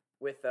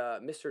 with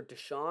Mr.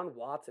 Deshaun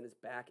Watson is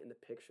back in the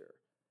picture.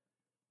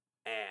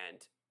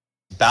 And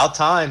about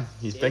time.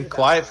 He's been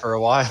quiet for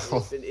a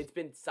while. It's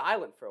been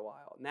silent for a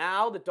while.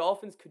 Now the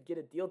Dolphins could get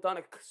a deal done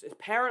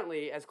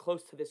apparently as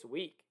close to this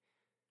week.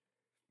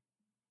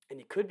 And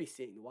you could be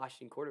seeing the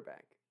Washington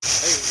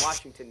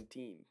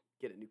team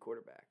get a new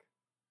quarterback.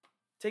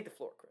 Take the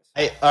floor, Chris.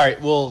 Hey, all right.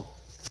 Well,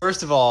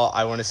 first of all,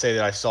 I want to say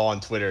that I saw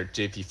on Twitter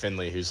JP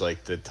Finley, who's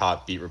like the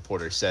top beat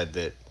reporter, said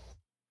that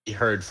he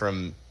heard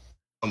from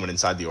someone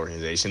inside the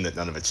organization that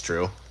none of it's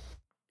true.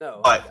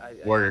 No, but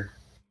we're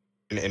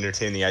going to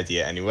entertain the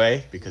idea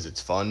anyway because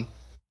it's fun.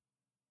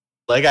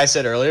 Like I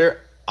said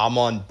earlier, I'm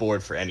on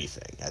board for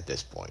anything at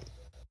this point.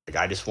 Like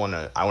I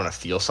want to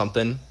feel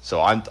something, so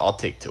I'll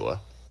take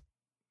Tua.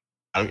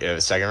 I don't get a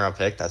 2nd round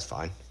pick. That's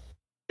fine.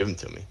 Give him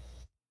to me.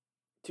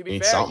 To be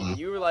fair,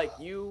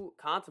 you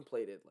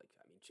contemplated, like,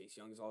 I mean, Chase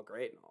Young is all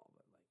great and all,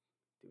 but, like,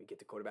 do we get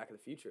the quarterback of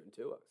the future in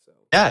Tua? So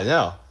yeah,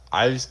 no,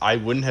 I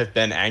wouldn't have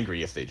been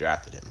angry if they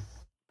drafted him.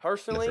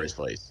 Personally, in the first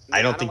place.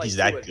 I don't think he's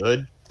that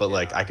good, but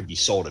like I could be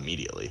sold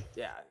immediately.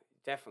 Yeah,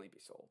 definitely be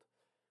sold.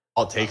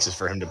 All it takes is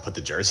for him to put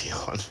the jersey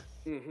on.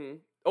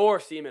 Or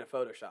see him in a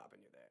Photoshop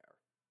and you're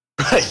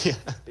there. Right.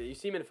 Yeah. You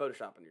see him in a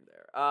Photoshop and you're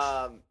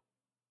there.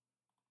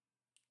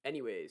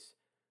 Anyways,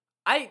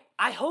 I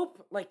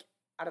hope, like,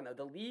 I don't know,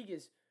 the league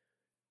is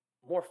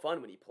more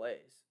fun when he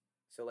plays.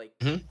 So, like,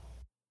 and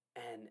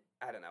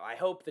I don't know, I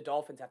hope the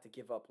Dolphins have to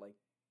give up, like,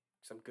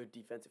 some good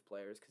defensive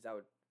players because that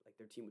would, like,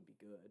 their team would be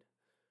good.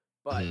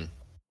 But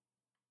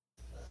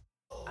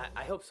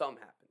I hope something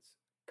happens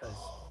because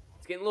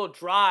it's getting a little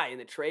dry in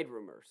the trade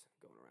rumors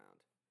going around.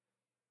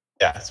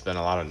 Yeah, it's been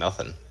a lot of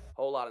nothing.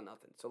 Whole lot of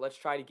nothing. So let's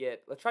try to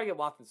get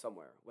Watson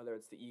somewhere, whether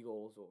it's the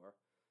Eagles or.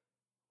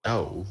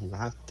 Oh,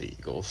 not the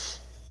Eagles.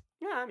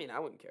 Yeah, I mean, I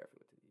wouldn't care if it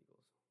went to the Eagles.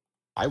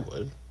 I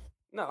would.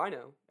 No, I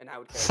know, and I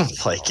would care.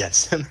 Play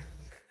against him.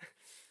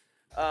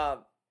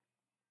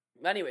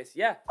 Anyways,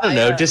 yeah. I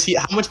don't know.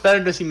 How much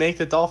better does he make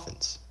the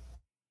Dolphins?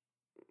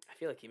 I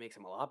feel like he makes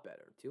them a lot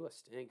better. Tua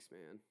stinks,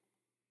 man.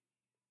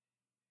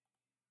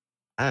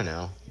 I don't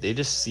know. They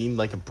just seem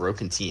like a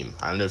broken team.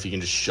 I don't know if you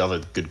can just shove a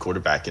good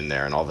quarterback in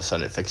there and all of a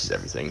sudden it fixes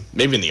everything.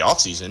 Maybe in the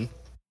offseason.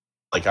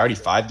 Like already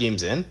 5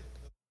 games in?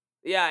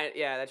 Yeah,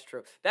 that's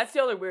true. That's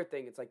the other weird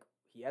thing. It's like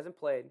he hasn't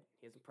played,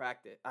 he hasn't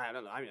practiced. I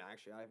don't know. I mean,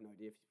 actually, I have no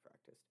idea if he's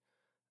practiced.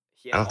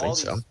 He I has don't all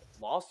think these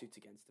so. lawsuits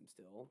against him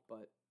still,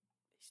 but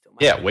he still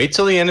might. Yeah, wait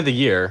till the end of the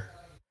year.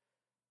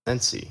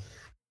 Then see.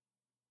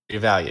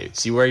 Evaluate.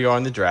 See where you are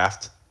in the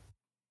draft.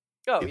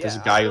 Oh, If yeah. there's a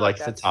guy you like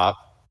at the top.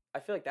 I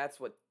feel like that's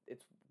what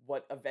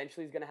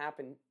eventually is going to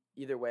happen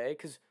either way.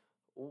 Because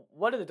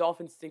what do the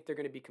Dolphins think they're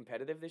going to be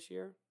competitive this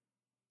year?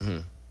 Mm-hmm.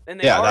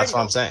 And Yeah, that's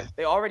what I'm saying.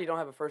 They already don't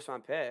have a first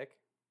round pick.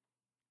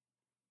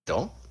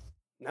 Don't?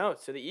 No,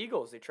 it's to the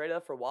Eagles. They traded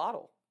up for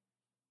Waddle.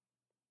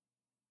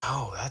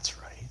 Oh, that's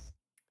right.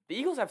 The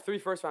Eagles have 3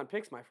 first round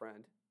picks, my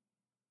friend.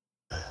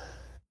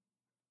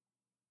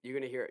 You're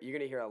gonna hear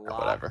a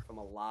lot from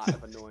a lot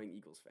of annoying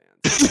Eagles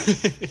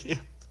fans.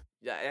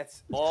 Yeah,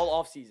 that's all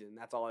off season.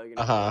 That's all you're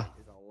gonna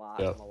hear is a lot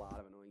from a lot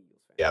of annoying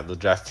Eagles fans. Yeah, they'll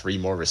draft 3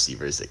 more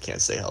receivers that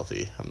can't stay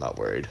healthy. I'm not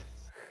worried.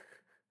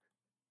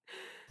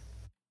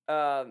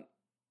 All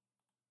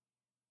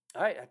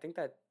right, I think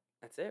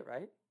that's it,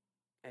 right?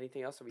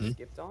 Anything else that we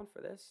skipped on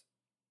for this?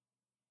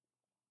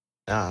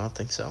 No, I don't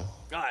think so. All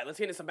right, let's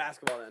get into some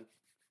basketball then.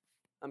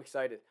 I'm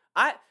excited.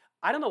 I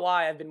don't know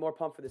why I've been more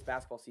pumped for this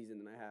basketball season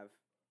than I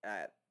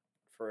have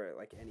for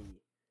like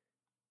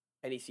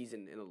any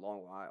season in a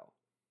long while.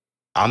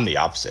 I'm the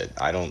opposite.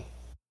 I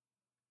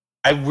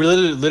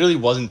really literally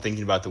wasn't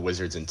thinking about the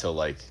Wizards until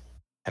like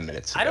 10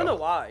 minutes ago. I don't know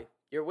why.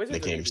 Your Wizards.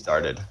 The game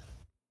started.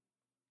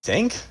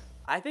 Think?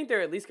 I think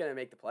they're at least going to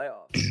make the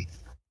playoffs.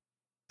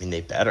 I mean,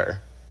 they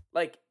better.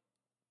 Like,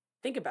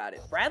 think about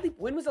it.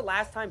 When was the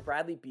last time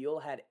Bradley Beal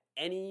had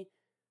any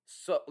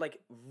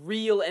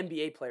real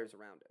NBA players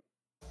around him?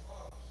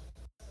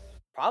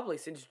 Probably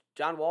since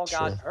John Wall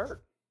got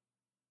hurt.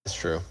 That's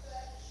true.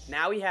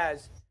 Now he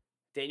has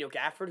Daniel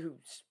Gafford, who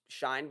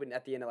shined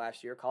at the end of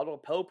last year. Caldwell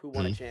Pope, who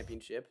won a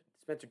championship.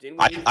 Spencer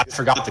Dinwiddie. I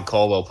forgot that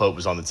Caldwell Pope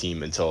was on the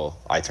team until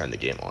I turned the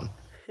game on.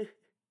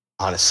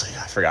 Honestly,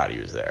 I forgot he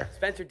was there.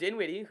 Spencer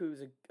Dinwiddie,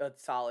 who's a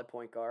solid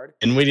point guard.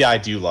 Dinwiddie, I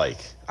do like.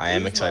 I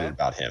am excited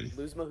about him.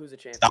 Luzma, who's a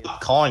champion.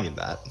 Stop calling him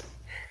that.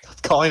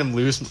 Stop calling him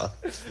Luzma.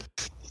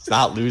 It's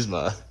not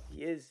Luzma.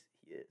 He is.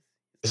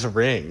 It's a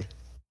ring.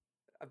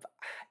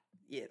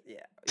 Yeah.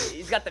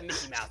 He's got the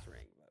Mickey Mouse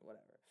ring, but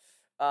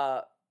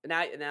whatever.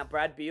 Now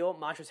Brad Beal,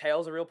 Montrezl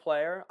Harrell's a real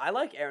player. I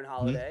like Aaron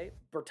Holiday.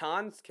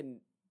 Bertans can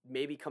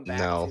maybe come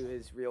back to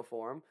his real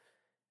form.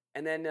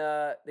 And then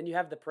you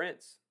have the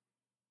Prince.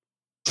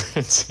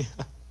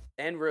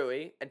 And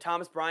Rui and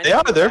Thomas Bryant.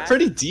 They're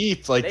pretty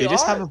deep. Like they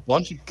just have a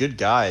bunch of good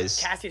guys.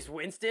 Cassius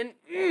Winston,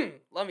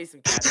 love me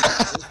some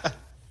Cassius Winston.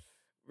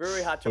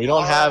 Rui Hachimura.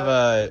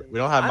 We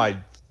don't have my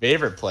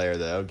favorite player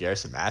though,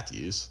 Garrison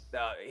Matthews.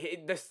 No,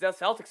 the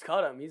Celtics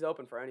cut him. He's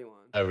open for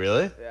anyone. Oh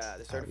really? Yeah,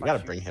 we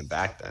gotta bring him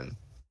back then.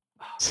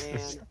 Oh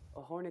man,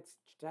 Hornets.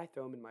 Did I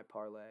throw him in my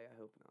parlay? I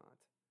hope not.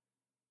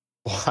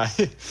 Why?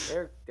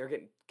 They're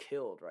getting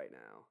killed right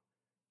now.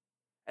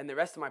 And the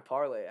rest of my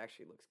parlay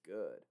actually looks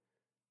good.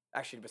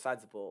 Actually,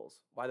 besides the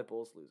Bulls. Why the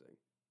Bulls losing?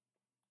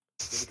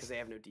 Maybe because they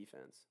have no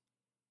defense.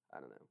 I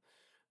don't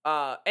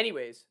know.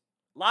 Anyways,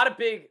 a lot of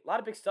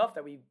big stuff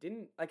that we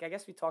didn't like. I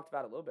guess we talked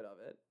about a little bit of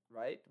it,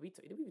 right?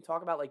 Did we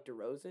talk about like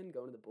DeRozan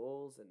going to the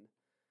Bulls? And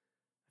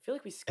I feel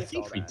like we skipped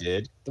all that. I think we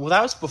did. Well,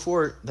 that was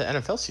before the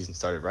NFL season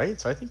started, right?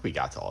 So I think we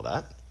got to all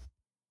that.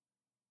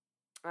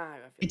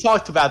 We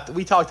talked about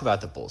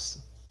the Bulls,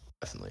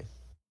 definitely.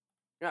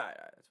 All right,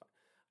 that's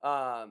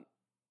fine.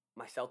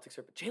 My Celtics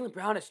are. Jaylen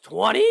Brown is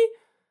 20?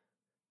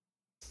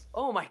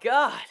 Oh my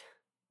God.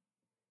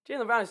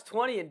 Jaylen Brown is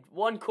 20 in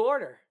one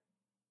quarter.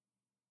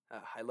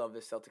 I love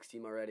this Celtics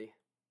team already.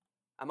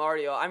 I'm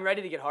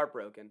ready to get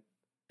heartbroken.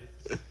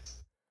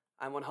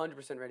 I'm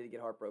 100% ready to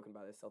get heartbroken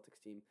by this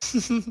Celtics team.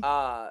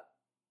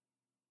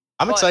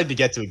 I'm excited to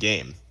get to a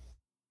game.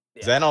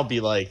 Yeah. Then I'll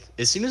be like,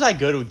 as soon as I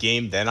go to a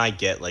game, then I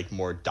get like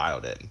more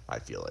dialed in, I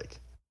feel like.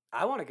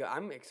 I want to go.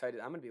 I'm excited.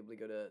 I'm going to be able to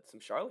go to some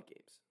Charlotte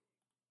games.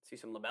 See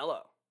some LaMelo.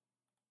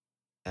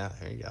 Yeah,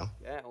 there you go.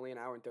 Yeah, only an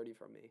hour and 30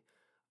 from me.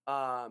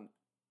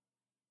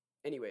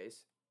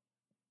 Anyways,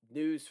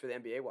 news for the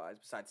NBA wise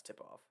besides tip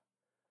off.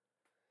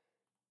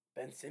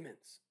 Ben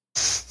Simmons.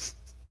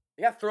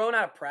 He got thrown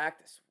out of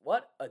practice.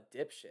 What a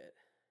dipshit.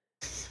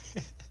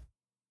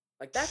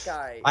 Like that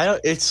guy.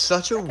 It's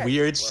such a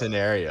weird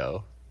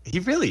scenario. He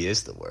really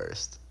is the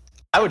worst.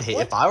 I would hate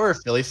if I were a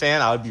Philly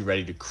fan, I would be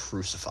ready to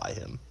crucify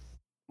him.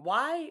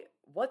 Why?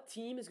 What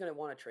team is going to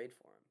want to trade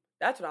for him?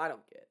 That's what I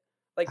don't get.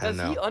 Like, does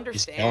he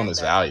understand? He's killing his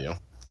value.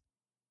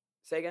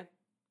 Say again?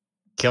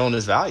 Killing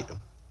his value.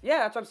 Yeah,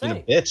 that's what I'm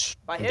saying. He's a bitch.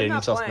 By him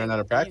not playing, out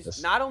of practice.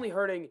 He's not only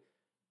hurting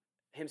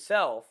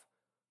himself,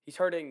 he's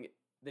hurting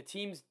the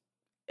teams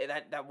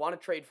that want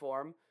to trade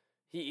for him.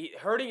 He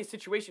hurting his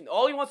situation.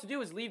 All he wants to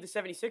do is leave the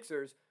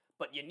 76ers,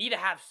 but you need to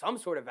have some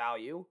sort of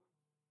value. You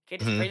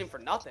can't just trade him for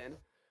nothing.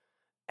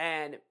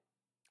 And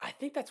I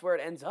think that's where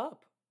it ends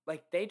up.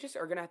 Like, they just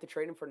are going to have to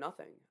trade him for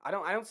nothing. I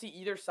don't see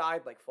either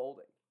side, like,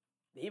 folding.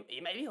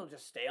 maybe he'll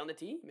just stay on the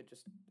team and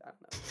just, I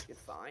don't know, get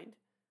fined.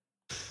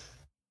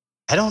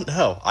 I don't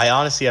know. I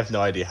honestly have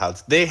no idea how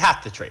they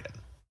have to trade him.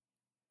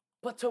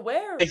 But to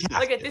where?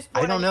 Like at this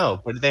point, I don't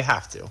know, but they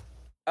have to. All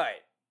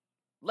right,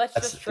 let's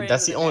just trade.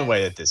 That's the only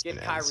way that this get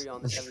can Kyrie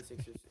on the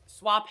 76ers.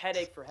 Swap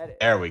headache for headache.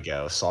 There we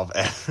go. Solve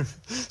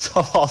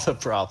all the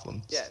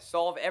problems. Yeah,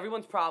 solve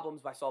everyone's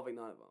problems by solving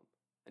none of them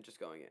and just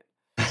going in.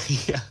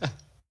 Yeah.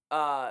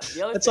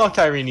 That's all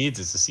Kyrie needs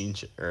is a scene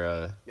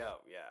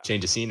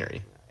change of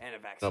scenery. Yeah, and a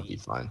vaccine. That'll be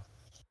fine.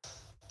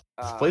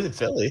 He plays in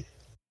Philly.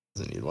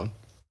 Doesn't need one.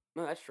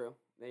 No, that's true.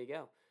 There you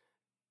go.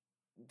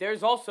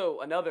 There's also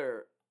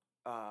another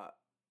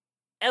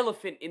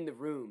elephant in the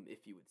room,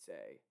 if you would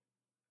say,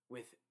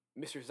 with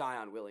Mr.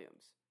 Zion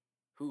Williams,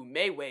 who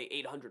may weigh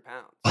 800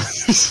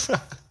 pounds.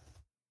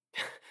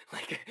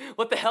 Like,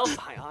 what the hell,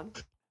 Zion?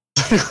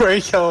 Where are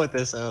you going with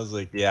this? And I was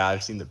like, yeah,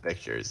 I've seen the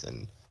pictures,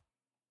 and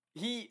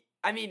he's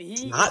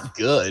not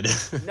good.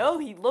 No,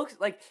 he looks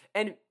like,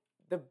 and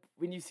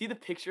when you see the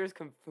pictures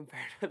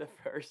compared to the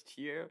first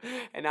year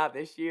and not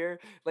this year,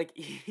 like,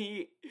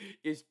 he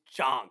is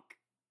junk.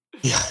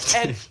 Yeah,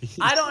 and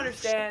I don't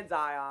understand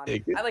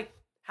Zion.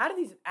 How do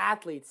these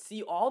athletes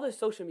see all the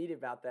social media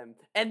about them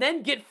and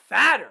then get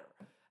fatter?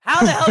 How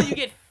the hell do you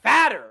get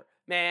fatter,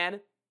 man?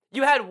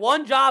 You had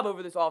one job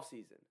over this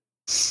offseason.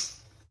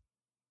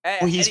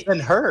 Well, he's been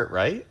hurt,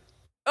 right?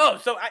 Oh,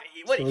 so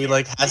he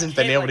hasn't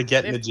been able to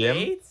get in the gym?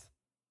 Weights?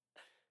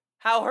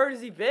 How hurt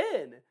has he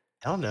been?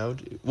 I don't know,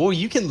 dude. Well,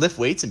 you can lift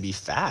weights and be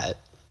fat.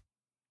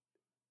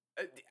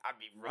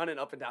 Running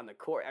up and down the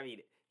court.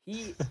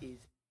 He is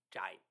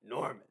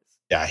ginormous.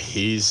 Yeah,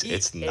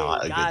 it's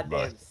not a good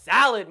look.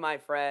 Salad, my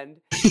friend.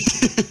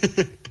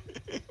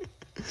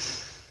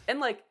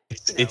 And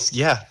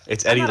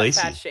it's Eddie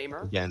Lacy. Fat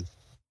shamer again.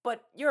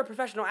 But you're a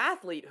professional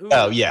athlete who.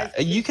 Oh yeah,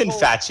 you can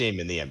fat shame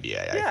in the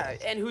NBA. Yeah,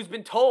 and who's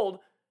been told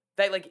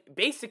that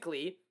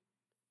basically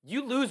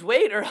you lose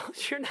weight or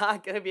else you're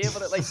not gonna be able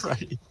to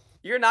right.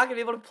 You're not gonna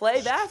be able to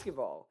play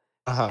basketball.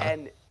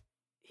 And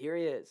here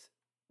he is.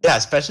 Yeah,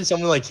 especially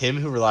someone like him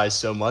who relies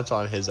so much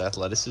on his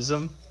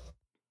athleticism.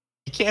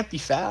 He can't be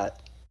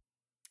fat.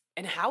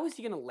 And how is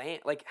he gonna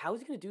land? How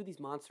is he gonna do these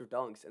monster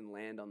dunks and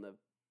land on the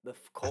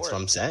court? That's what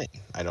I'm saying.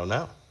 I don't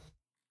know.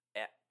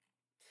 Yeah,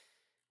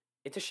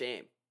 it's a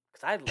shame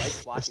because I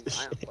like watching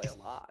Zion play a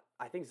lot.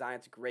 I think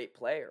Zion's a great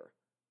player,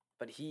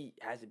 but he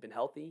hasn't been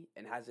healthy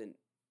and has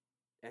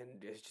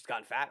just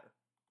gotten fatter.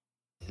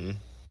 Mm-hmm.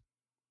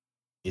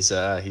 He's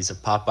a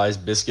Popeye's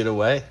biscuit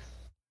away.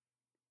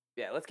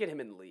 Yeah, let's get him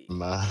in the league.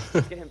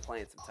 Let's get him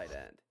playing some tight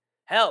end.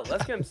 Hell,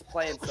 let's get him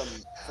playing some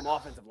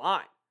offensive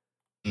line.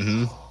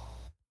 Mm-hmm.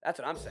 That's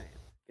what I'm saying.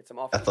 Get some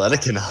offensive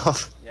athletic line.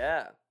 enough.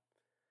 Yeah.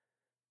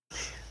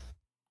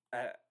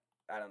 I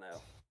don't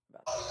know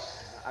about that.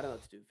 I don't know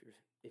what to do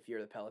if you're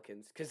the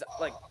Pelicans, because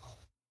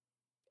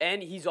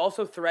and he's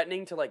also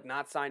threatening to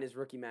not sign his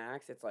rookie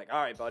max. It's all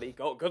right, buddy,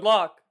 go. Good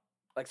luck.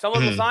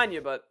 Someone will sign you,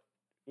 but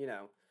if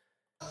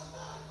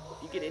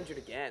you get injured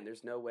again,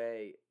 there's no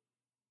way.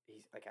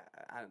 He's I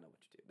don't know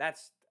what to do.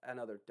 That's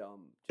another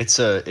dumb. It's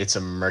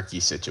a murky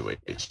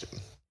situation.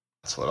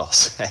 That's what I'll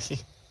say.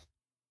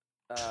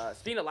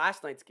 Speaking of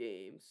last night's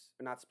games,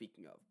 or not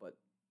speaking of, but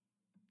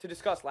to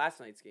discuss last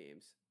night's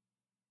games,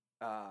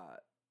 Giannis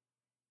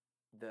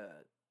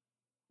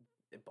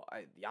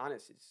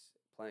is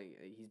playing.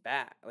 He's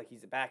back.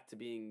 He's back to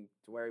being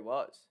to where he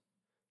was.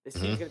 This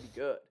team's gonna be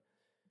good.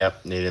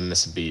 Yep, they didn't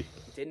miss a beat.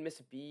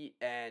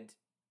 And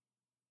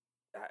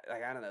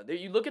I don't know.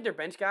 You look at their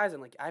bench guys,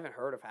 and I haven't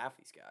heard of half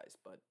these guys,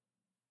 but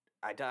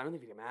I don't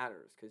think it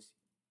matters because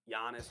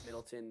Giannis,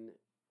 Middleton,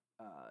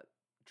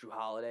 Drew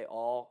Holiday,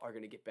 all are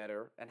going to get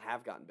better and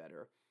have gotten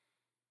better.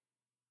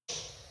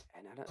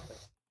 And I don't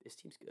this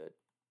team's good.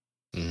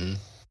 Mm-hmm.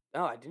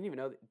 No, I didn't even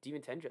know that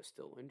DiVincenzo's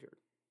still injured.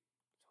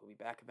 So he'll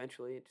be back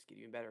eventually and just get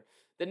even better.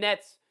 The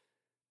Nets,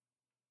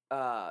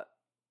 I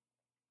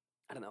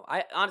don't know.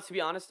 To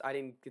be honest, I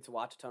didn't get to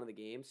watch a ton of the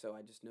game, so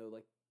I just know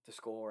the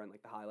score and the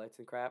highlights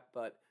and crap.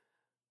 But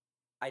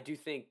I do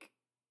think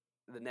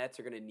the Nets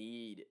are going to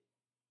need.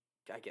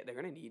 They're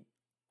going to need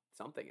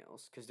something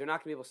else because they're not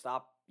going to be able to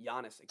stop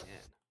Giannis again.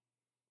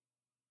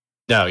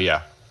 No,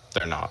 yeah,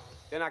 they're not.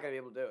 They're not going to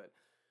be able to do it.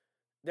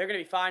 They're going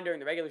to be fine during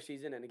the regular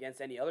season and against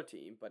any other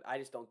team, but I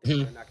just don't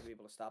think they're not going to be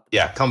able to stop them.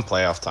 Yeah, come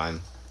playoff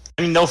time.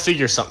 I mean, they'll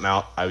figure something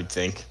out, I would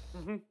think.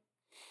 Mm-hmm.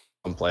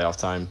 Come playoff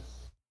time.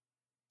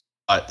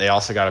 But they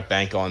also got to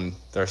bank on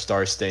their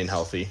stars staying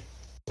healthy,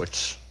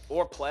 which...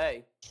 Or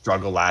play.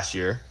 Struggle last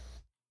year.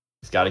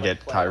 He's got to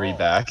get Kyrie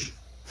back.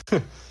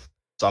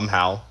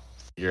 Somehow.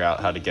 Figure out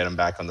how to get him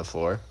back on the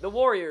floor. The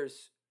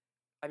Warriors,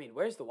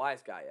 where's the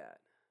wise guy at?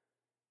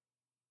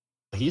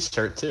 He's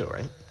hurt too,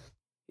 right?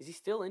 Is he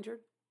still injured?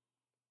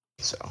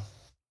 So.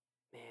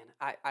 Man,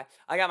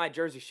 I got my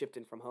jersey shipped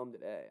in from home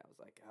today. I was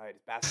like, all right,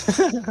 it's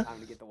basketball time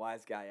to get the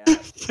wise guy out.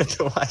 Get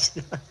the wise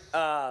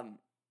guy.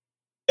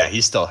 Yeah,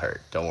 he's still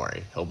hurt. Don't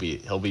worry.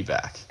 He'll be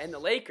back. And the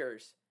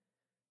Lakers,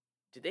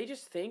 Did they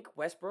just think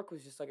Westbrook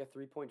was just like a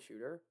 3-point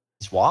shooter?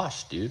 He's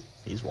washed, dude.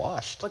 He's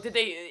washed. But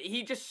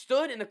he just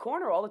stood in the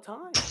corner all the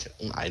time.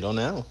 I don't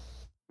know.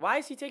 Why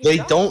is he taking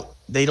shots?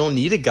 They don't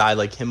need a guy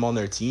like him on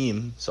their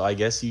team, so I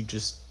guess you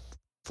just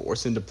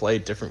force him to play a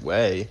different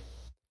way.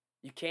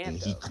 You can't. And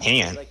though. he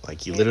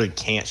can't. He literally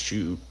can't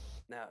shoot.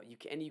 No,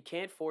 you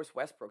can't force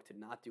Westbrook to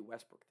not do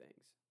Westbrook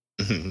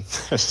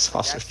things. That's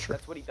also true.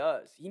 That's what he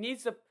does.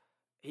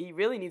 He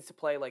really needs to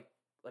play like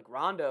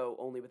Rondo,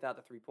 only without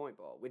the 3-point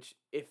ball. Which,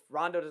 if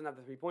Rondo doesn't have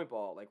the 3-point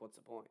ball, like, what's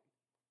the point?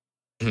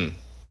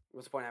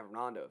 What's the point of having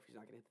Rondo if he's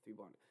not going to hit the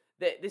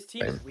 3-point? This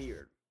team is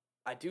weird.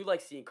 I do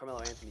like seeing Carmelo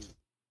Anthony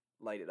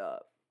light it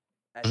up.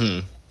 As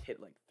he hit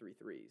like 3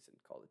 threes and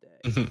call it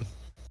a day.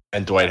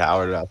 And Dwight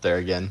Howard out there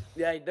again.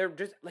 Yeah, they're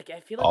just like, I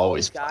feel like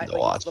always all these guys, fun to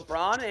watch.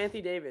 LeBron and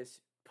Anthony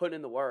Davis putting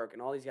in the work,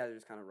 and all these guys are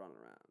just kind of running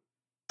around.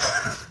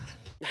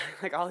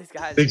 Like, all these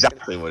guys.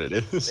 Exactly what it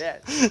is. Yeah,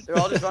 they're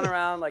all just running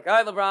around like, all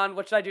right, LeBron,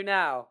 what should I do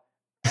now?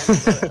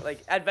 And,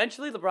 like,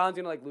 eventually, LeBron's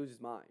gonna like lose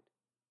his mind.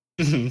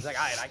 He's like,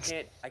 all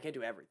right, I can't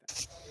do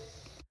everything.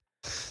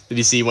 Did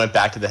you see he went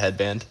back to the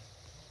headband?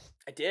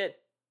 I did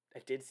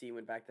see he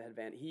went back to the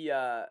headband.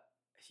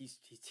 He's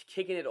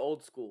kicking it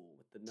old school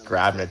with the number.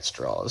 Grabbing at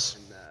straws.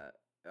 And,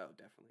 oh,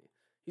 definitely.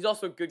 He's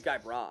also a good guy,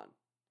 Bron.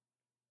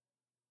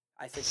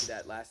 I sent you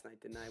that last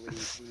night, didn't I? When he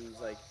was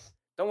like,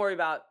 don't worry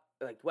about,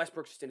 like,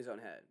 Westbrook's just in his own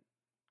head.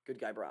 Good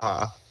guy, Bron.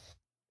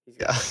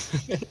 Yeah.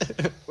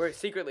 Where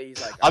secretly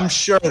he's like, I'm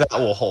sure that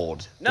will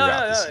hold. No.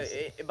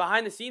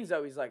 Behind the scenes,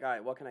 though, he's like, all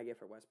right, what can I get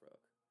for Westbrook?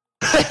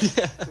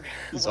 Yeah.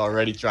 He's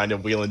already trying to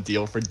wheel and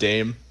deal for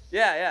Dame.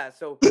 Yeah.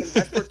 So can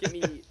Westbrook give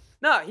me...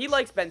 No, he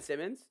likes Ben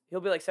Simmons.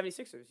 He'll be like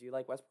 76ers. You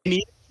like Westbrook? He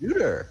needs a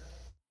shooter.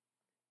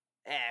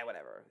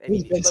 Whatever.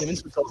 Ben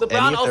Simmons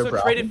LeBron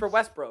also traded for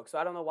Westbrook, so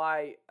I don't know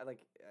why.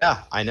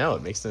 Yeah, I know.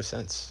 It makes no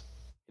sense.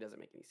 It doesn't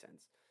make any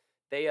sense.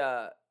 They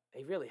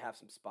really have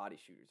some spotty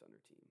shooters on their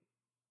team.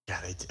 Yeah,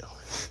 they do.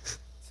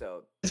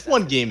 So it's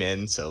one game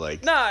in, so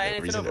like and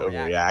it's reason an to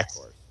overreact. Of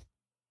course.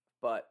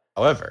 But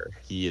however,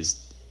 he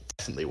is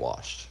definitely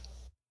washed.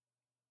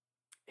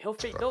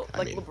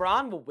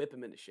 LeBron will whip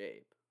him into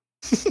shape.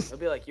 He'll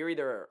be like, you're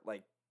either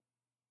like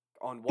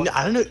on one.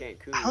 I don't know.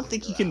 I don't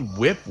think he can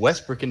whip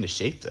Westbrook into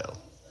shape though.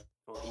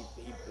 Well,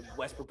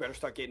 Westbrook better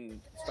start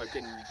getting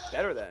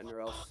better then,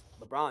 or else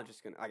LeBron's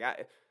just gonna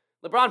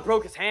LeBron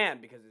broke his hand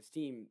because his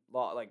team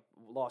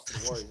lost to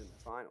the Warriors in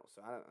the finals.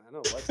 So I don't know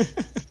what.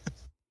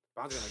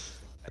 LeBron's gonna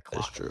like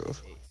That's true.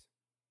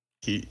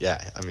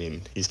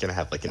 He's gonna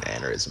have like an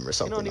aneurysm or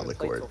something on the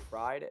court. Till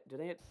Friday.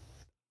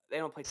 They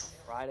don't play till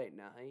Friday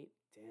night.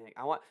 Dang,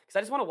 because I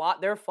just want to watch.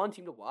 They're a fun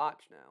team to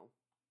watch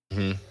now.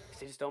 Mm-hmm.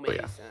 They just don't make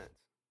any sense.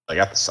 I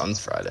got the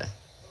Suns Friday.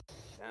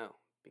 No,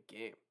 big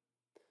game.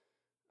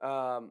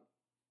 All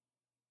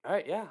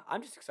right, yeah,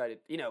 I'm just excited.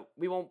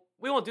 We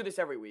won't do this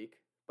every week,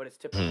 but it's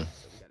typical,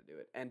 so we got to do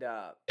it. And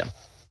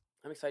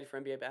I'm excited for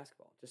NBA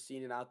basketball. Just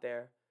seeing it out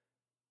there,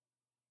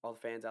 all the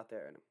fans out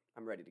there, and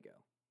I'm ready to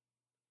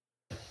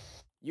go.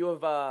 You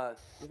have a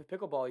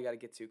pickleball you got to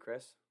get to,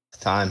 Chris.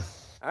 It's time.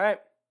 All right.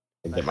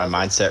 Get my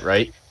mindset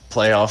right.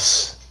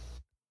 Playoffs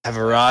have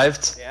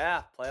arrived.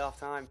 Yeah, playoff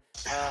time.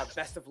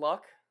 Best of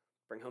luck.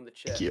 Bring home the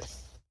chip. Thank you.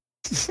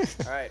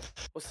 All right.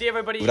 We'll see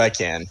everybody. What I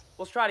can.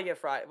 We'll try to get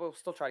Friday. We'll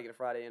still try to get a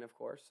Friday in, of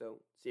course. So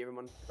see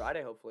everyone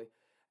Friday, hopefully.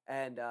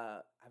 And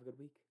have a good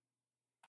week.